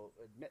Jason will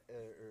admit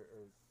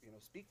or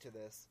speak to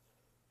this.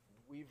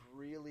 We've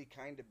really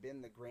kind of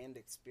been the grand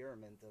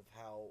experiment of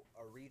how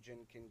a region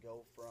can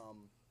go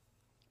from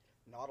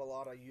not a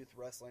lot of youth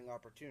wrestling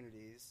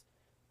opportunities.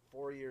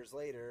 4 years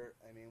later,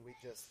 I mean, we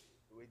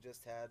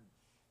just had,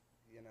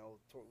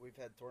 we've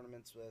had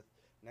tournaments with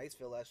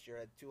Niceville last year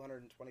had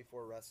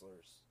 224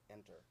 wrestlers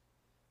enter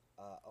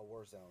a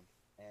Warzone.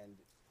 And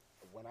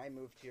when I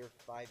moved here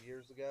 5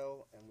 years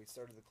ago and we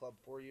started the club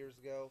 4 years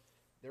ago,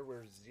 there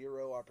were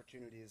 0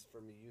 opportunities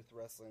from a youth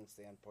wrestling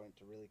standpoint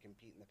to really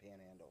compete in the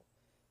Panhandle.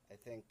 I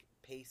think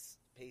Pace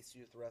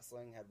Youth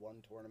Wrestling had 1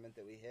 tournament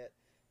that we hit.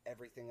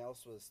 Everything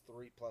else was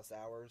 3+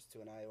 hours to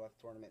an IOF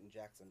tournament in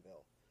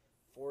Jacksonville.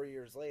 4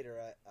 years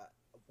later,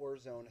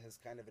 Warzone has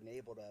kind of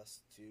enabled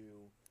us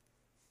to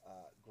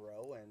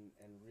grow and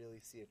really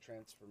see a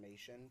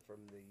transformation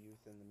from the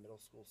youth and the middle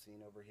school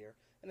scene over here.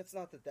 And it's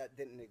not that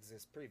didn't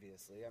exist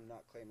previously. I'm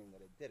not claiming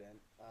that it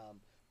didn't.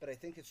 But I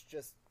think it's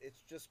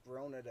just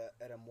grown at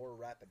a more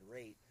rapid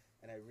rate,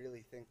 and I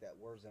really think that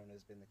Warzone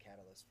has been the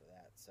catalyst for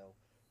that. So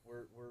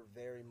we're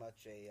very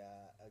much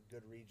a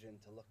good region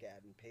to look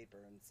at in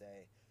paper and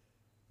say,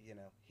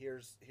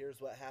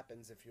 here's what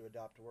happens if you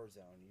adopt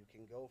Warzone. You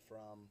can go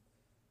from,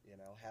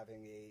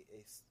 having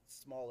a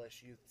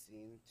smallish youth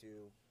scene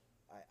to,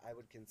 I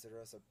would consider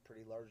us a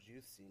pretty large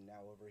youth scene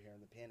now over here in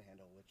the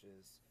Panhandle, which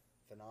is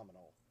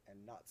phenomenal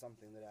and not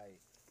something that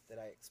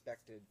I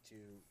expected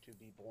to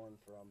be born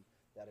from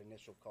that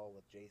initial call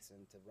with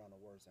Jason to run a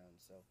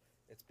Warzone. So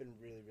it's been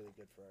really, really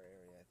good for our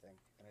area, I think.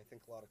 And I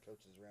think a lot of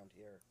coaches around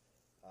here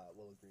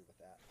will agree with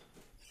that.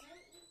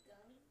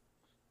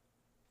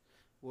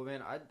 Well,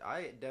 man,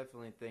 I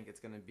definitely think it's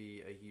going to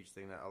be a huge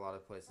thing that a lot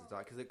of places do,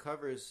 because it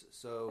covers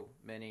so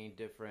many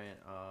different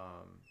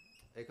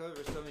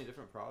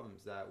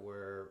problems that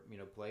were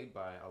plagued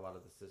by a lot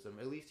of the system,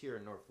 at least here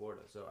in North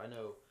Florida. So I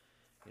know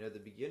the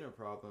beginner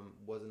problem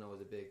wasn't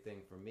always a big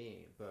thing for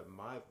me, but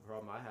my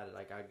problem I had,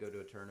 like, I'd go to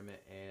a tournament,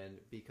 and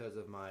because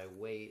of my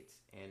weight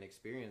and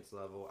experience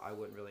level, I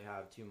wouldn't really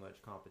have too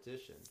much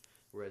competition.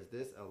 Whereas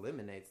this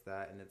eliminates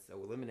that, and it's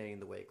eliminating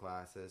the weight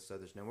classes, so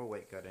there's no more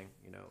weight cutting,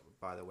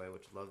 by the way,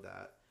 which love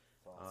that.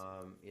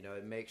 Awesome.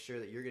 It makes sure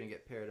that you're going to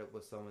get paired up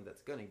with someone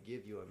that's going to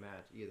give you a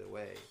match either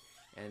way.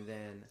 And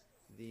then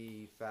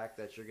the fact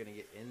that you're going to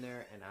get in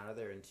there and out of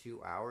there in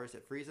 2 hours,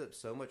 it frees up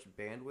so much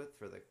bandwidth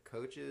for the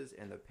coaches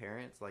and the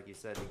parents, like you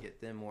said, to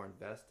get them more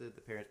invested.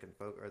 The parents can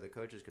focus, or the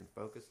coaches can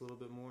focus a little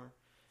bit more.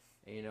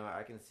 And,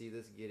 I can see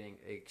this getting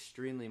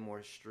extremely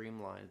more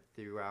streamlined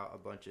throughout a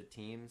bunch of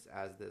teams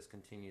as this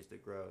continues to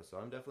grow. So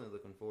I'm definitely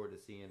looking forward to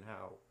seeing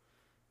how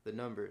the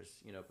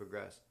numbers,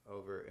 progress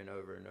over and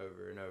over and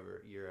over and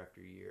over year after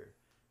year.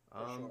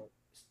 Sure.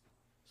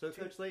 So,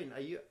 Coach Layton,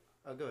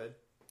 go ahead.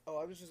 Oh,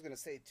 I was just going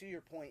to say, to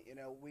your point,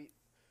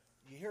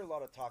 you hear a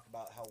lot of talk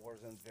about how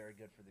Warzone's very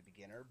good for the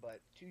beginner, but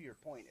to your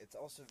point, it's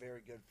also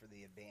very good for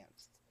the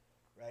advanced,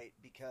 right?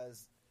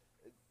 Because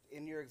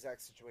in your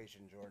exact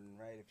situation, Jordan,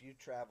 right, if you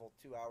travel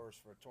 2 hours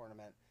for a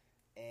tournament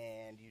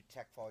and you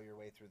tech fall your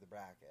way through the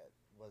bracket,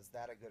 was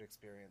that a good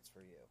experience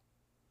for you?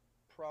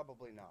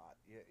 Probably not.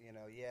 You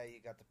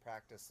got to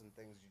practice some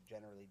things you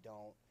generally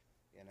don't.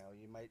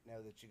 You might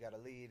know that you got a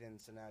lead, and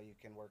so now you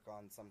can work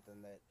on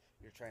something that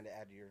you're trying to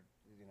add to your,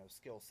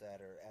 skill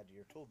set or add to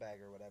your tool bag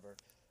or whatever.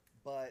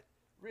 But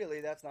really,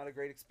 that's not a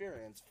great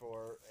experience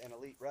for an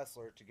elite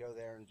wrestler to go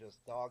there and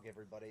just dog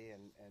everybody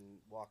and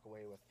walk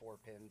away with 4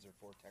 pins or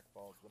 4 tech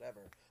falls,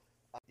 whatever.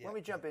 Let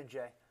me jump in,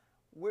 Jay.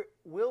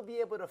 We'll be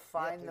able to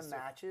find the please,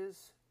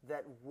 matches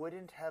that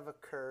wouldn't have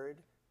occurred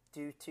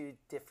due to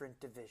different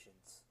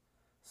divisions.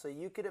 So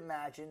you could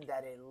imagine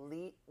that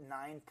elite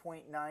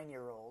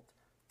 9.9-year-old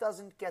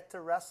doesn't get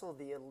to wrestle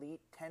the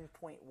elite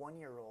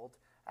 10.1-year-old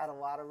at a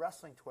lot of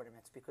wrestling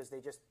tournaments because they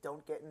just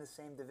don't get in the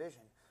same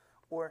division.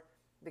 Or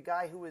the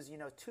guy who was,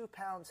 2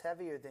 pounds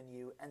heavier than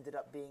you ended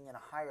up being in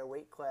a higher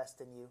weight class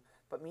than you,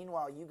 but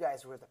meanwhile you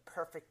guys were the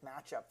perfect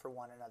matchup for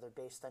one another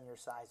based on your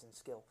size and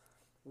skill.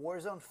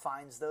 Warzone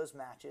finds those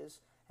matches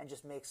and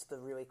just makes the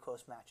really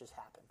close matches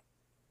happen.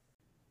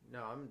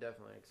 No, I'm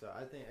definitely excited.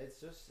 I think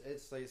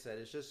it's like you said,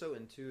 it's just so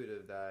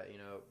intuitive that,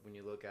 when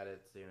you look at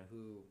it,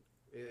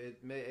 it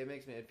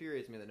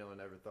infuriates me that no one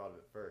ever thought of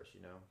it first,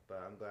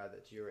 but I'm glad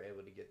that you were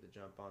able to get the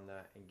jump on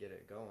that and get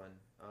it going.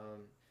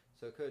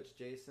 So Coach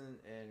Jason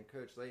and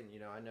Coach Layton,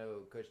 I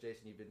know Coach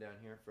Jason, you've been down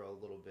here for a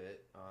little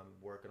bit,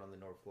 working on the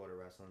North Florida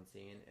wrestling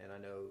scene, and I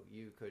know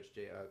you, Coach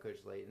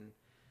Layton,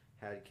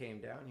 came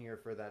down here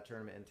for that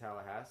tournament in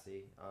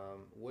Tallahassee.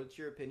 What's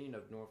your opinion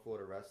of North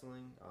Florida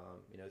wrestling?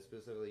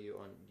 Specifically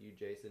you,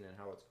 Jason, and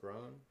how it's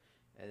grown.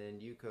 And then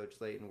you, Coach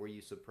Layton, were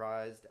you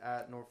surprised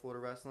at North Florida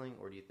wrestling,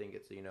 or do you think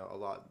it's a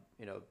lot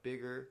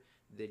bigger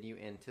than you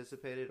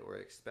anticipated or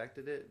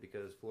expected it?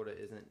 Because Florida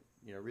isn't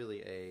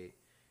really a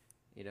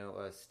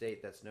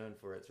state that's known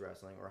for its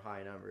wrestling or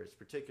high numbers,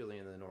 particularly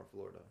in the North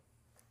Florida.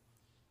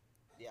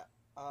 Yeah.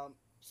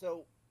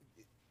 So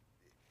it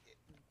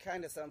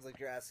kind of sounds like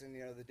you're asking,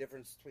 the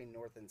difference between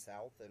North and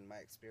South and my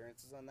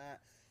experiences on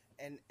that.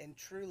 And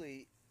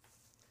truly,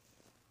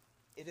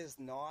 it is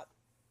not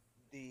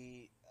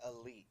the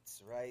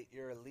elites, right?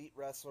 Your elite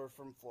wrestler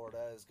from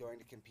Florida is going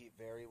to compete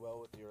very well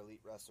with your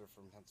elite wrestler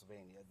from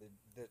Pennsylvania.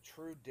 The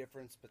true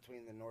difference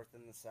between the North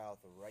and the South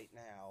right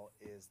now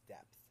is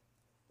depth.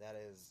 That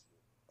is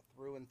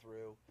through and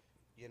through.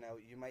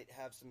 You might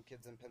have some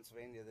kids in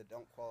Pennsylvania that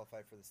don't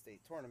qualify for the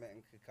state tournament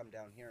and could come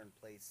down here and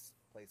place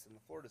in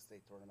the Florida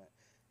state tournament.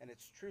 And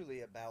it's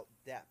truly about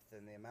depth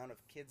and the amount of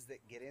kids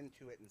that get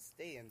into it and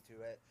stay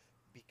into it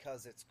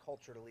because it's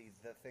culturally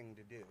the thing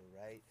to do,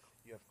 right?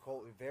 You have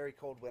very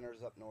cold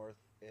winters up north.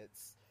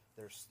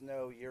 There's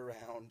snow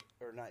year-round,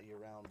 or not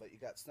year-round, but you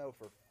got snow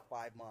for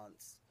 5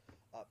 months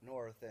up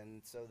north,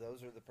 and so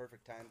those are the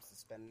perfect times to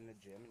spend in a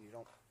gym, and you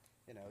don't,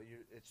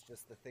 it's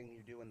just the thing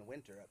you do in the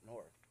winter up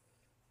north.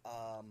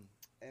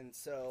 And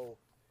so,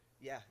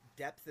 yeah,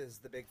 depth is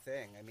the big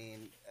thing. I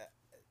mean,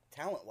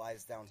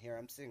 talent-wise down here,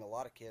 I'm seeing a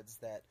lot of kids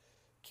that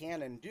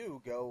can and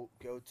do go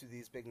to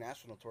these big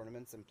national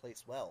tournaments and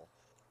place well.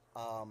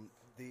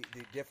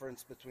 The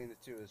difference between the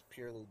two is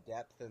purely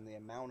depth and the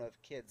amount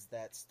of kids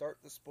that start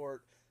the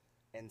sport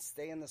and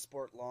stay in the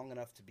sport long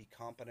enough to be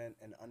competent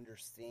and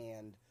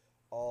understand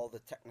all the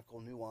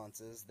technical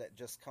nuances that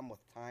just come with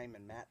time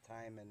and mat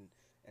time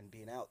and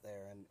being out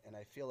there. And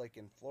I feel like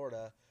in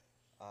Florida,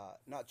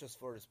 not just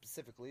Florida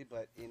specifically,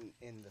 but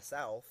in the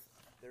South,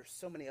 there's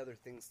so many other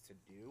things to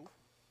do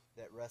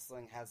that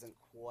wrestling hasn't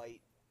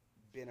quite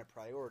been a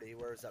priority,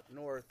 whereas up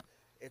north,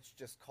 it's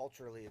just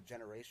culturally a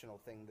generational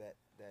thing that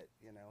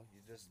you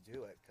just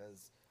do it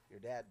because your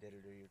dad did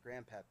it or your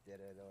grandpap did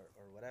it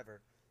or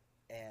whatever.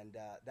 And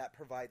that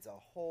provides a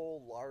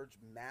whole large,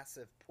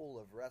 massive pool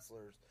of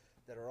wrestlers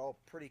that are all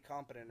pretty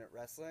competent at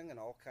wrestling and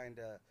all kind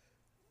of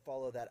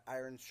follow that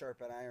iron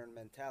sharpen iron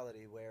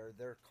mentality where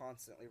they're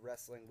constantly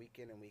wrestling week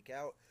in and week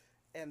out,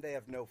 and they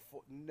have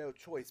no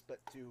choice but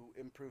to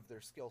improve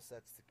their skill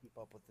sets to keep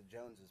up with the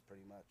Joneses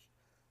pretty much.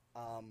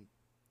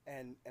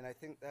 And I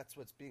think that's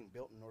what's being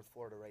built in North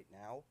Florida right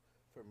now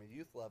from a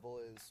youth level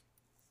is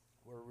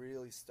we're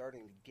really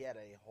starting to get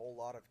a whole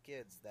lot of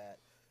kids that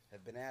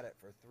have been at it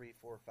for 3,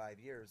 4, 5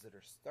 years that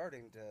are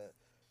starting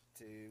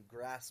to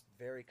grasp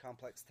very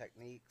complex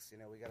techniques. You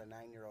know, we got a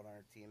 9-year-old on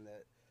our team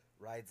that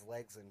rides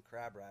legs and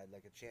crab ride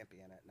like a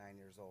champion at 9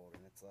 years old,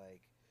 and it's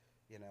like,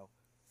 you know,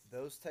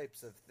 those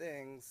types of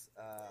things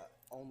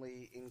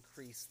only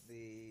increase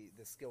the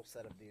skill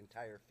set of the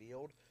entire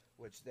field,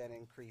 which then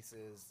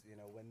increases, you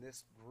know, when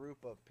this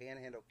group of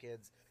Panhandle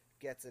kids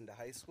gets into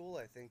high school,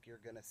 I think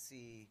you're going to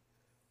see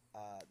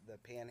the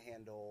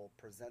Panhandle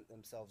present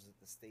themselves at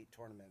the state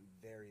tournament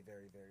very,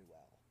 very, very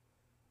well.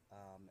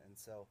 And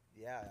so,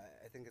 yeah,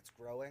 I think it's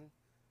growing,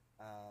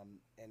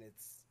 and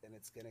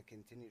it's going to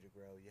continue to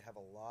grow. You have a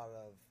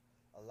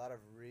lot of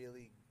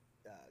really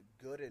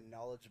good and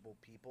knowledgeable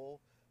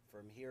people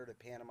from here to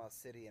Panama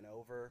City and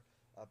over,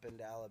 up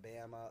into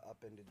Alabama,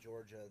 up into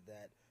Georgia,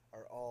 that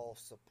are all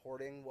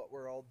supporting what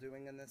we're all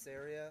doing in this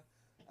area,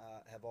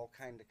 have all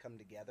kind of come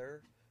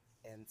together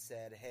and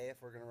said, hey, if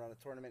we're going to run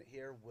a tournament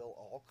here, we'll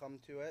all come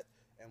to it,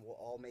 and we'll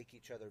all make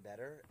each other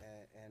better.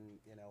 And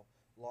you know,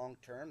 long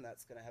term,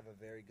 that's going to have a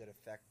very good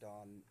effect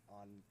on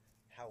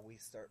how we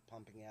start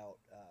pumping out,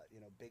 you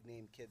know, big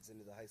name kids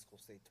into the high school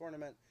state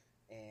tournament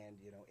and,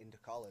 you know, into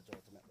college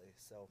ultimately.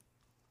 So,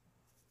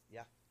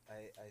 yeah,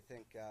 I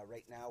think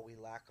right now we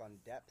lack on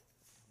depth,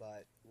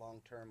 but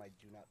long term, I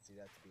do not see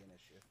that to be an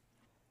issue.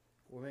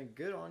 Well, man,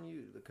 good on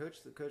you. The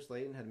coach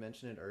Layton had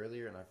mentioned it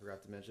earlier, and I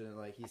forgot to mention it.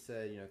 Like he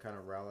said, you know, kind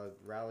of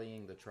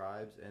rallying the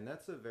tribes, and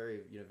that's a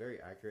very, you know, very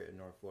accurate in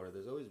North Florida.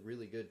 There's always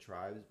really good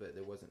tribes, but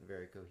it wasn't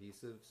very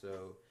cohesive.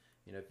 So,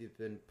 you know, if you've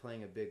been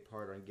playing a big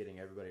part on getting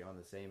everybody on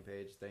the same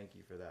page, thank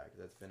you for that, because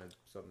that's been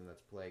something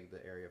that's plagued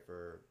the area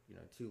for, you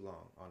know, too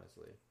long,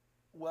 honestly.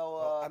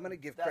 Well, I'm going to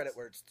give credit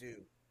where it's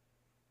due.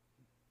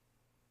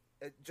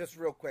 Just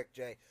real quick,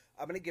 Jay,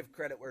 I'm going to give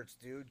credit where it's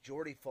due.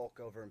 Jordy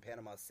Falk over in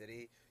Panama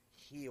City,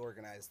 he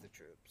organized the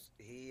troops.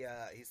 He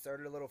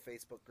started a little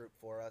Facebook group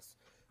for us.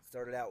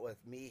 Started out with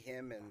me,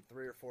 him, and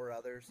 3 or 4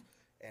 others.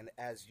 And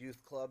as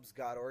youth clubs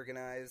got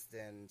organized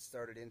and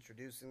started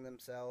introducing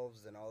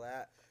themselves and all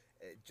that,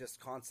 it just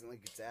constantly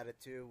gets added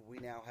to. We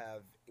now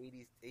have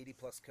 80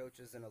 plus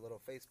coaches in a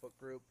little Facebook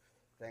group,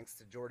 thanks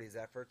to Jordy's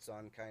efforts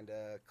on kind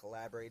of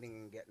collaborating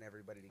and getting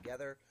everybody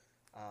together.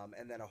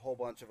 And then a whole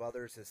bunch of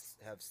others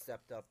have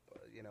stepped up,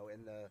 you know,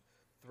 in the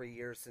 3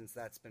 years since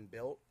that's been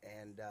built.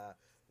 And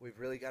we've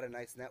really got a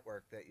nice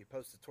network that you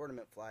post a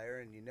tournament flyer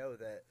and you know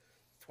that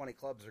 20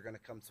 clubs are going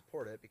to come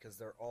support it because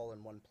they're all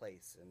in one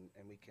place.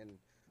 And we can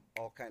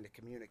all kind of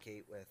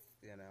communicate with,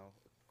 you know,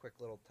 a quick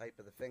little type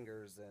of the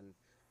fingers,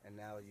 and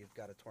now you've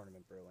got a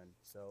tournament brewing.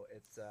 So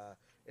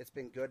it's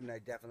been good, and I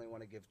definitely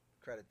want to give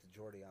credit to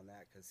Jordy on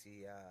that because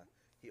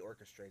he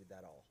orchestrated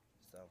that all.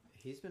 So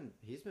he's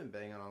been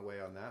banging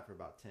away on that for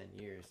about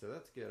 10 years, so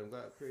that's good. I'm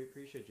glad,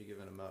 appreciate you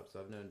giving him up. So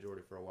I've known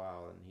Jordy for a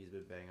while, and he's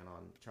been banging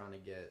on trying to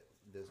get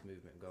this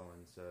movement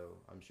going. So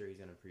I'm sure he's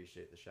gonna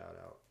appreciate the shout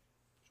out.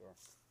 Sure.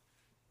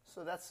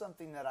 So that's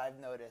something that I've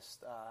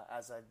noticed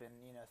as I've been,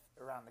 you know,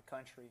 around the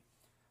country,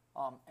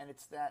 and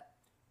it's that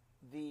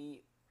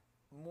the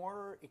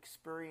more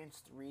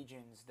experienced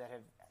regions that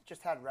have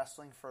just had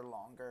wrestling for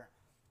longer,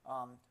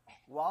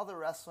 while the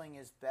wrestling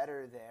is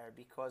better there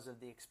because of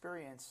the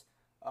experience,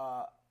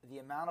 the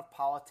amount of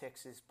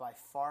politics is by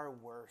far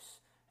worse,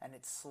 and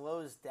it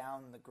slows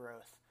down the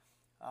growth.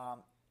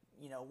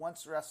 You know,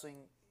 once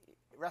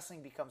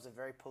wrestling becomes a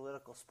very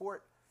political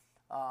sport,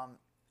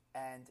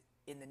 and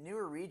in the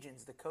newer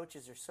regions, the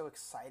coaches are so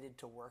excited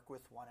to work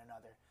with one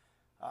another,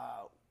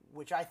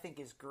 which I think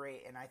is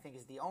great, and I think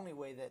is the only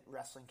way that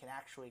wrestling can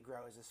actually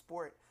grow as a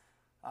sport.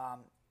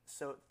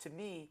 So to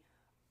me,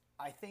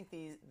 I think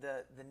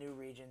the new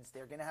regions,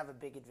 they're going to have a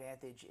big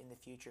advantage in the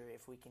future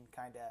if we can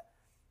kind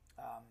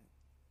of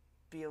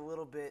be a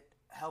little bit,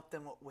 help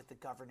them with the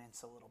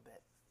governance a little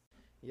bit.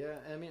 Yeah,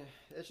 I mean,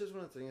 it's just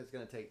one of the things that's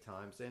going to take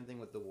time. Same thing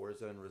with the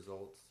Warzone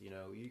results. You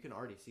know, you can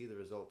already see the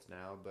results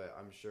now, but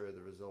I'm sure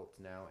the results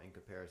now in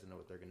comparison to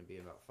what they're going to be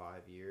in about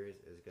 5 years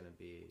is going to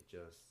be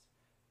just,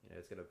 you know,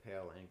 it's going to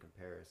pale in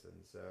comparison.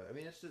 So, I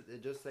mean, it's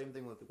just same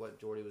thing with what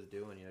Jordy was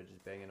doing, you know,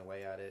 just banging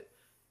away at it,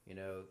 you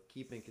know,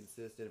 keeping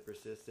consistent,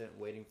 persistent,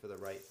 waiting for the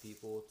right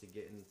people to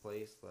get in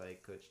place,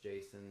 like Coach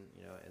Jason,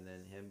 you know, and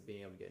then him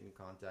being able to get in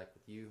contact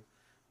with you,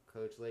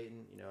 Coach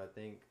Layton. You know, I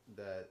think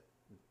that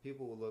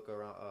people will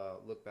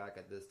look back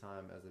at this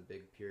time as a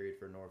big period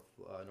for North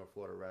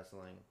Florida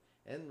wrestling,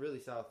 and really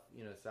the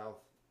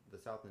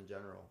South in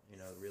general. You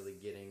know, really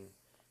getting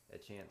a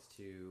chance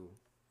to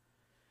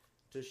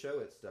show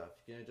its stuff.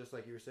 You know, just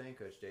like you were saying,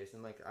 Coach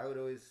Jason. Like I would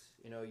always,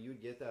 you know,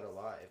 you'd get that a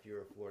lot if you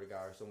were a Florida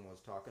guy or someone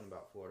was talking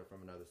about Florida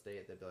from another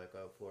state. They'd be like,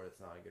 "Oh, Florida's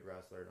not a good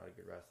wrestler, not a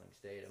good wrestling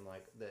state." And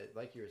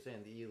like you were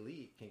saying, the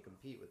elite can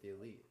compete with the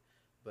elite.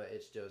 But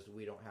it's just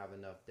we don't have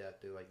enough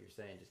depth to, like you're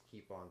saying, just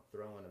keep on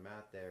throwing them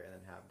out there and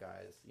then have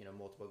guys, you know,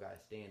 multiple guys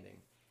standing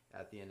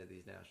at the end of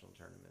these national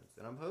tournaments.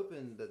 And I'm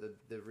hoping that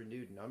the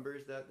renewed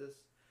numbers that this,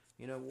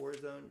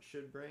 Warzone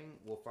should bring,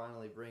 will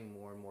finally bring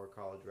more and more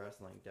college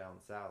wrestling down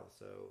south.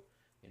 So,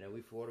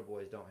 we Florida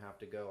boys don't have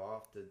to go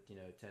off to,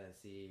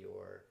 Tennessee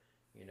or,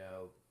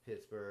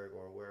 Pittsburgh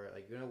or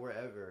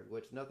wherever,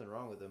 which nothing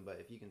wrong with them, but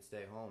if you can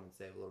stay home and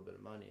save a little bit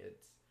of money,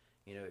 it's,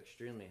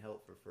 extremely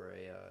helpful for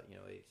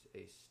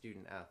a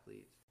student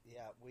athlete.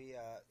 Yeah, we,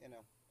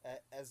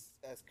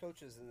 as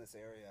coaches in this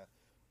area,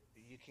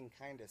 you can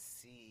kind of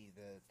see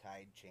the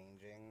tide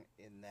changing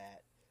in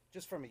that,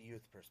 just from a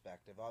youth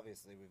perspective.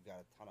 Obviously, we've got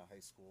a ton of high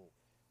school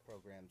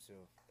programs who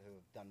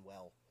have done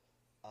well.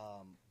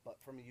 But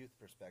from a youth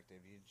perspective,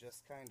 you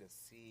just kind of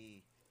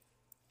see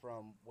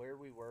from where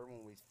we were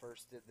when we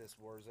first did this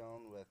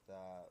Warzone with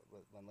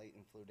when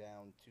Layton flew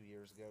down 2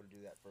 years ago to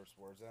do that first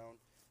Warzone,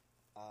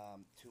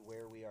 to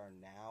where we are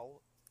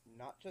now,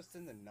 not just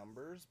in the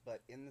numbers,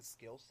 but in the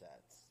skill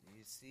sets.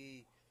 You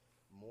see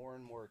more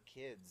and more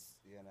kids,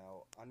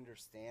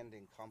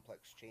 understanding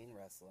complex chain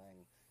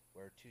wrestling,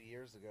 where 2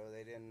 years ago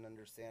they didn't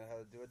understand how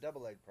to do a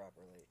double leg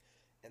properly.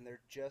 And they're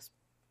just,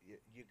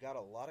 you got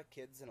a lot of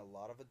kids and a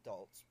lot of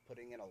adults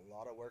putting in a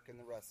lot of work in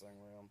the wrestling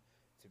room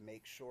to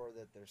make sure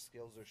that their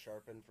skills are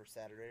sharpened for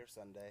Saturday or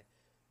Sunday.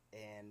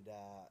 And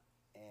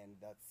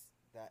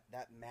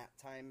that mat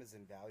time is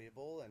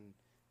invaluable, and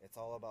it's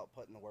all about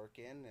putting the work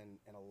in,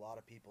 and a lot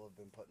of people have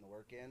been putting the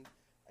work in.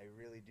 I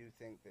really do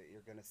think that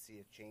you're going to see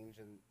a change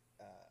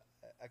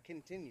a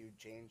continued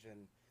change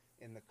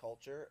in the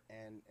culture,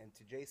 and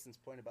to Jason's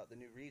point about the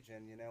new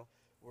region,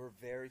 we're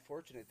very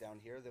fortunate down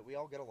here that we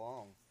all get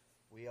along.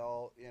 We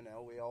all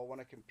want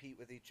to compete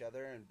with each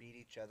other and beat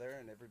each other,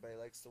 and everybody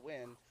likes to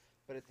win.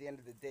 But at the end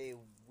of the day,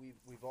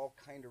 we've all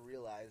kind of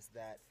realized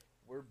that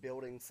we're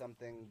building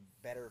something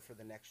better for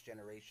the next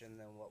generation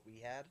than what we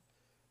had.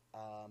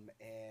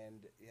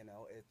 And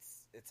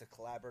it's a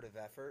collaborative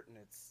effort, and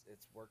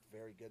it's worked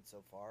very good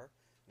so far.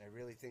 And I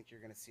really think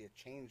you're going to see a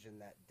change in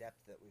that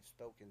depth that we've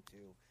spoken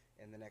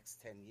to in the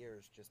next 10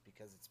 years, just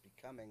because it's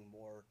becoming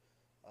more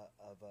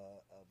of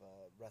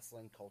a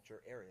wrestling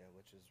culture area,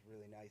 which is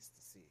really nice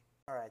to see.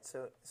 All right,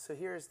 so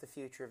here's the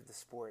future of the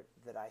sport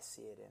that I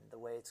see it in, the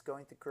way it's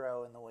going to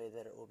grow and the way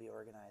that it will be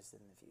organized in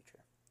the future.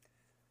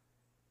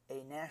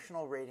 A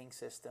national rating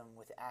system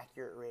with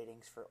accurate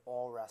ratings for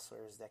all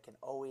wrestlers that can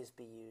always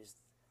be used,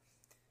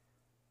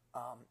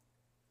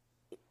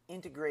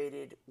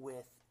 integrated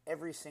with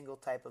every single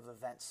type of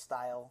event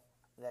style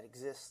that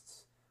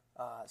exists.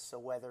 So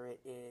whether it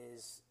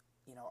is,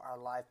 our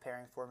live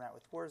pairing format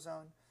with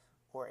Warzone,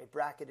 or a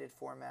bracketed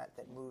format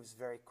that moves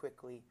very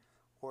quickly,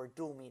 or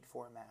dual meet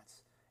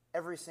formats,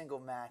 every single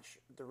match,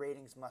 the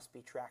ratings must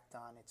be tracked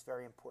on. It's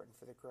very important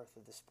for the growth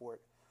of the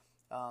sport.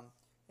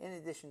 In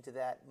addition to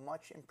that,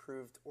 much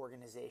improved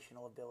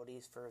organizational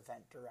abilities for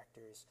event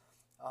directors.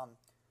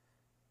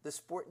 The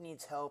sport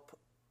needs help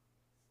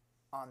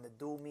on the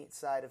dual meet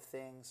side of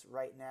things.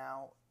 Right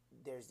now,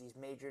 there's these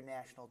major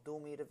national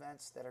dual meet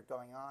events that are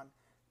going on.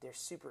 They're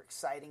super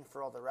exciting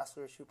for all the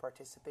wrestlers who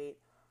participate,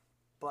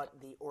 but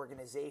the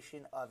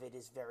organization of it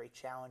is very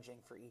challenging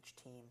for each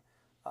team.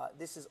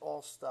 This is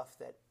all stuff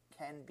that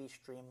can be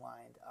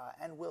streamlined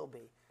and will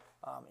be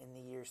in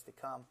the years to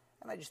come.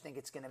 And I just think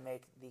it's going to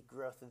make the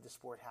growth of the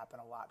sport happen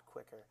a lot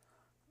quicker.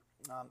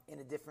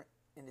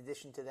 In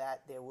addition to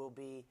that, there will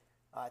be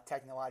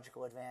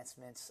technological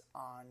advancements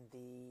on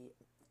the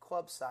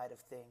club side of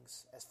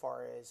things, as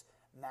far as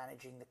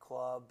managing the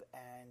club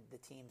and the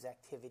team's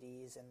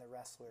activities and the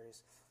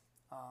wrestlers.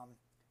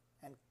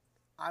 And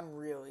I'm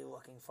really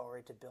looking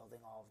forward to building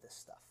all of this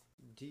stuff.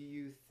 Do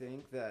you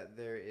think that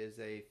there is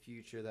a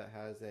future that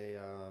has a,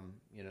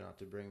 not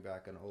to bring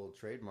back an old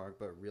trademark,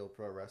 but real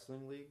pro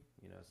wrestling league?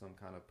 Some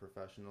kind of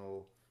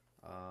professional,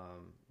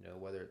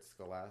 whether it's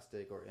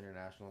scholastic or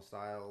international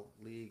style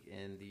league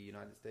in the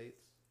United States?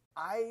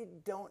 I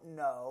don't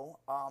know.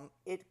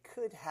 It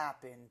could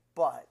happen,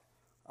 but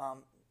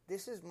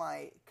this is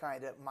my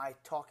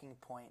talking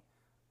point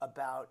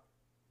about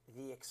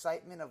the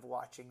excitement of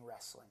watching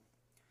wrestling.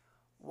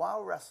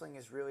 While wrestling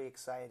is really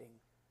exciting,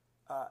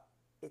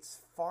 it's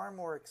far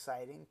more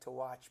exciting to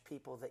watch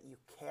people that you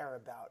care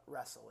about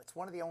wrestle. It's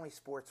one of the only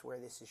sports where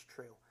this is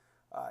true.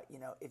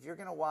 If you're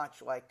going to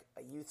watch like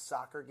a youth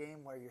soccer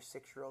game where your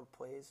 6-year-old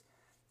plays,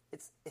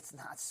 it's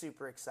not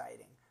super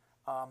exciting.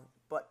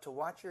 But to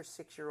watch your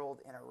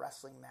 6-year-old in a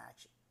wrestling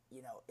match,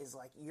 is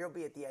like you'll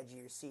be at the edge of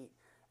your seat.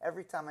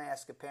 Every time I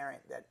ask a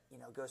parent that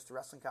goes to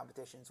wrestling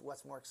competitions,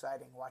 what's more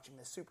exciting, watching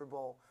the Super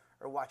Bowl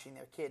or watching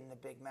their kid in a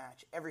big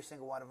match, every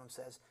single one of them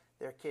says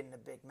their kid in a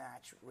big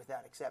match,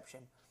 without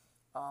exception.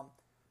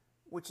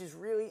 Which is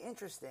really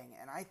interesting,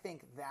 and I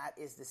think that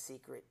is the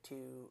secret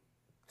to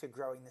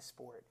growing the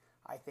sport.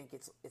 I think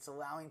it's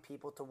allowing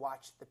people to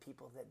watch the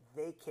people that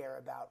they care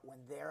about when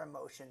their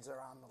emotions are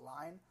on the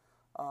line.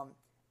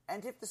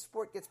 And if the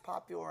sport gets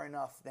popular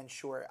enough, then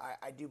sure,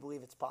 I do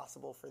believe it's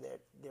possible for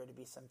there to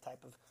be some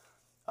type of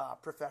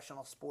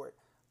professional sport.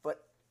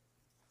 But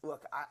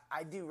look,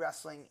 I do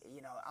wrestling.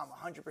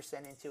 I'm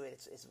 100% into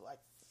it. It's like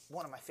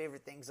one of my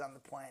favorite things on the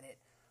planet.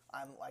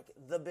 I'm like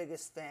the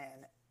biggest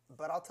fan.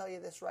 But I'll tell you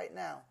this right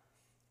now,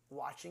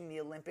 watching the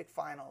Olympic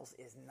finals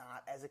is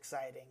not as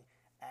exciting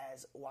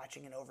as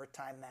watching an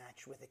overtime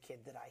match with a kid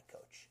that I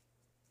coach.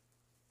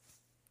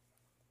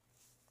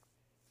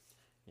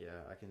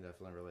 Yeah, I can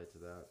definitely relate to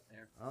that.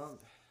 Yeah.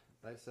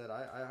 Like I said,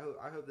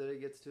 I hope that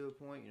it gets to a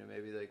point,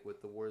 maybe like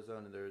with the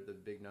Warzone and the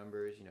big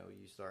numbers,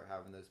 you start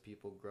having those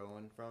people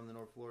growing from the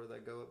North Florida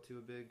that go up to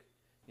a big,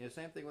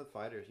 same thing with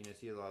fighters.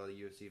 See a lot of the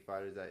UFC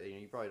fighters that,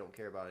 you probably don't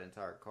care about an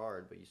entire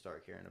card, but you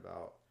start caring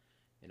about,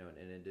 an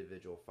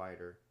individual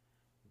fighter.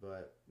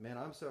 But man,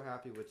 I'm so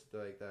happy with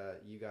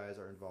that you guys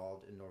are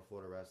involved in North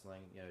Florida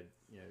wrestling.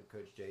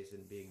 Coach Jason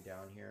being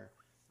down here,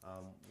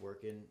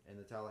 working in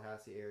the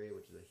Tallahassee area,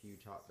 which is a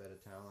huge hotbed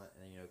of talent,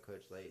 and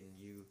Coach Layton,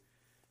 you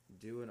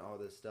doing all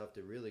this stuff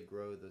to really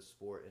grow the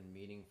sport in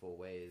meaningful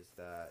ways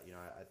that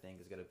I think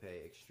is going to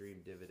pay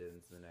extreme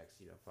dividends in the next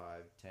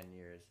 5-10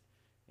 years,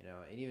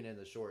 and even in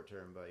the short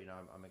term. But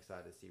I'm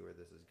excited to see where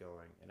this is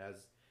going. And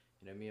as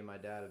me and my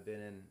dad have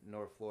been in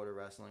North Florida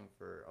wrestling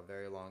for a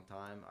very long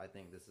time, I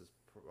think this is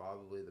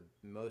probably the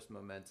most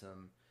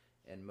momentum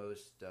and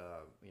most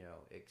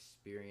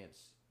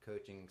experienced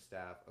coaching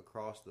staff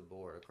across the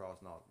board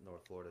across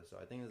North Florida. So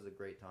I think this is a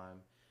great time.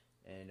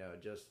 And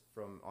just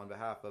on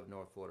behalf of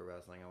North Florida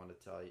Wrestling, I want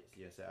to tell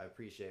you, say I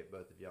appreciate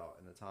both of y'all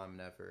and the time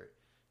and effort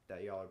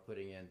that y'all are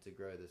putting in to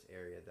grow this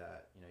area.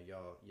 That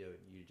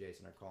you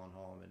Jason are calling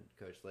home, and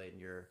Coach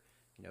Layton, you're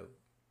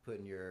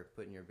putting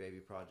your baby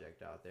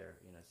project out there.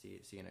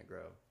 Seeing it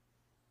grow.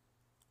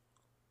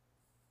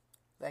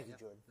 Thank you,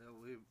 Jordan.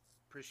 We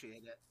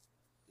appreciate it.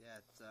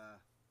 Yeah,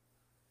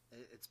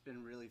 it's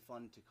been really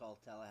fun to call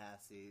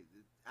Tallahassee.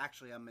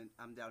 Actually,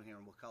 I'm down here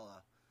in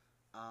Wakulla.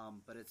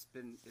 But it's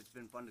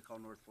been fun to call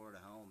North Florida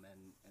home,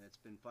 and it's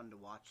been fun to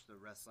watch the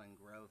wrestling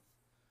growth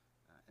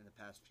in the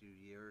past few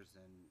years.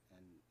 And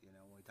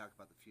when we talk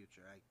about the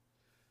future,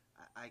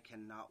 I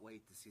cannot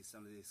wait to see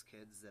some of these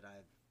kids that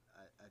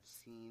I've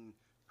seen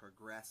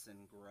progress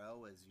and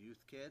grow as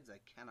youth kids. I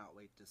cannot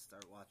wait to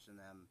start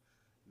watching them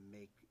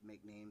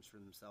make names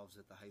for themselves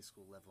at the high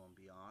school level and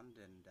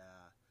beyond. And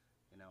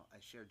I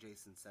share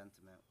Jason's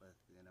sentiment with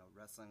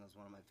wrestling is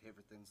one of my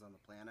favorite things on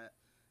the planet.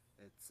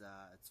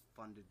 It's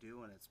fun to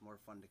do, and it's more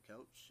fun to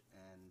coach,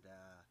 and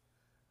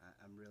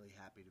I'm really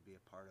happy to be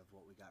a part of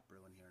what we got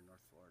brewing here in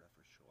North Florida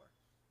for sure.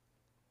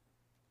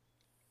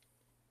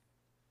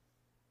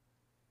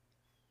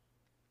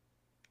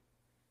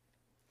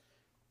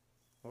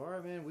 All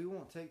right, man. We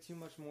won't take too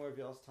much more of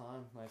y'all's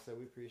time. Like I said,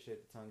 we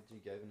appreciate the time that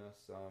you've given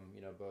us.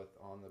 Both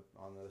on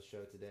the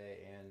show today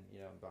and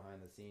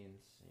behind the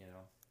scenes.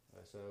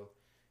 So.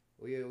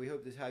 We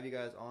hope to have you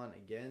guys on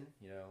again,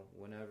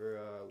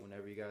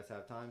 whenever you guys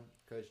have time.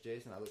 Coach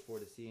Jason, I look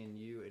forward to seeing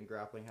you in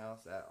Grappling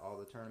House at all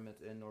the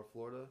tournaments in North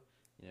Florida.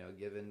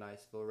 Given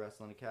Niceville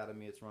Wrestling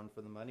Academy its run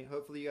for the money.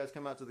 Hopefully you guys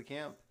come out to the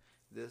camp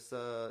this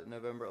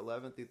November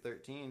 11th through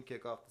 13th,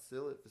 kick off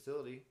the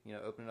facility,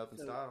 open it up in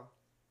style.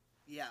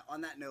 Yeah,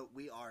 on that note,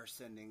 we are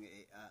sending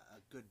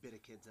a good bit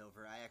of kids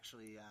over. I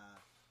actually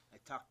I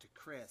talked to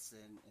Chris,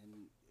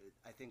 and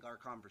I think our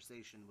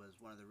conversation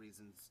was one of the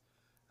reasons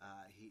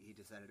he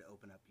decided to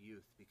open up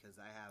youth, because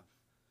I have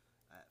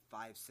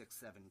 5, 6,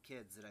 7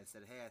 kids that I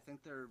said, hey, I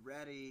think they're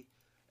ready.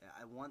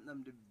 I want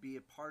them to be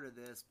a part of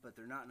this, but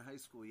they're not in high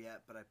school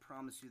yet, but I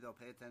promise you they'll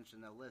pay attention,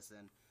 they'll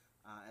listen.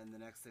 And the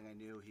next thing I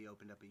knew, he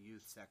opened up a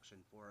youth section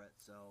for it.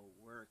 So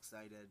we're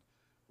excited.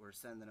 We're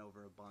sending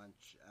over a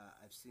bunch.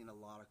 I've seen a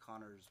lot of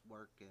Connor's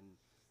work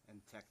and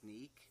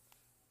technique.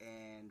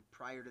 And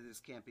prior to this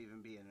camp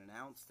even being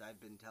announced, I've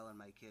been telling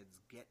my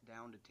kids, get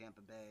down to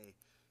Tampa Bay.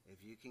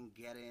 If you can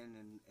get in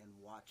and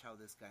watch how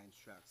this guy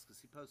instructs,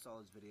 because he posts all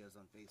his videos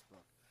on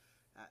Facebook.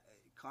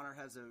 Connor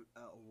has a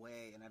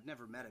way, and I've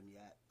never met him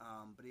yet,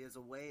 but he has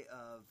a way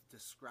of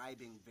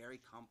describing very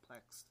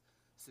complex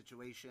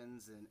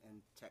situations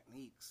and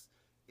techniques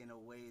in a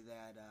way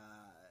that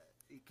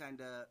he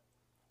kind of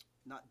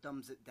not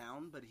dumbs it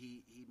down, but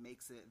he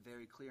makes it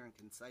very clear and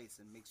concise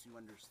and makes you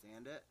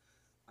understand it.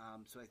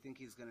 So I think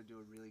he's going to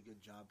do a really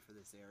good job for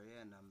this area,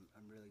 and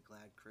I'm really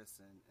glad Chris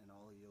and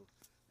all of you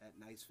at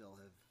Niceville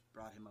have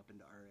brought him up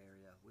into our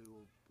area. We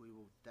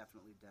will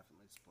definitely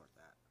support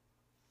that.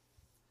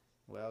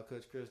 Well,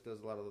 Coach Chris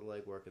does a lot of the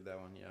legwork of that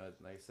one.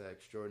 Like I said,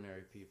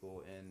 extraordinary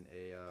people in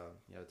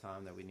a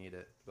time that we need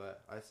it.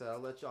 But I said I'll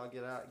let y'all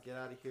get out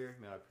of here.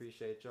 Man, I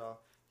appreciate y'all.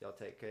 Y'all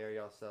take care of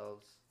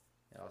yourselves,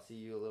 and I'll see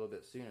you a little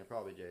bit sooner,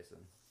 probably, Jason.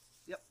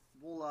 Yep.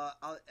 Well,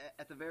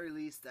 at the very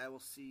least, I will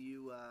see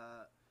you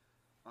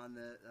on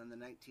the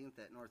 19th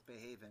at North Bay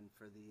Haven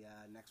for the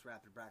next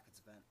Rapid Brackets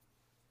event.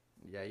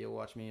 Yeah, you'll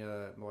watch me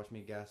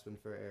gasping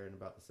for air in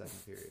about the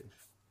second period.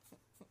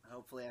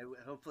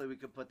 Hopefully we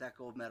can put that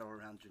gold medal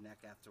around your neck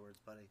afterwards,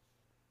 buddy.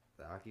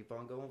 I'll keep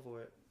on going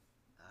for it.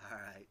 All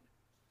right.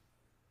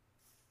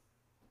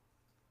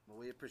 Well,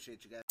 we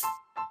appreciate you guys.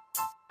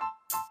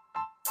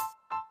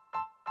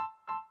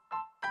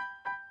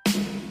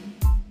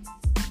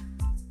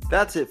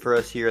 That's it for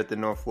us here at the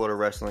North Florida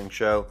Wrestling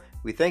Show.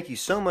 We thank you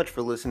so much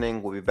for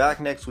listening. We'll be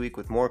back next week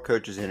with more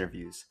coaches'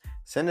 interviews.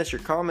 Send us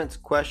your comments,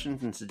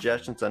 questions, and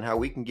suggestions on how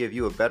we can give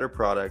you a better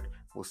product.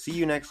 We'll see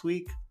you next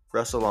week.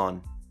 Wrestle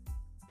on.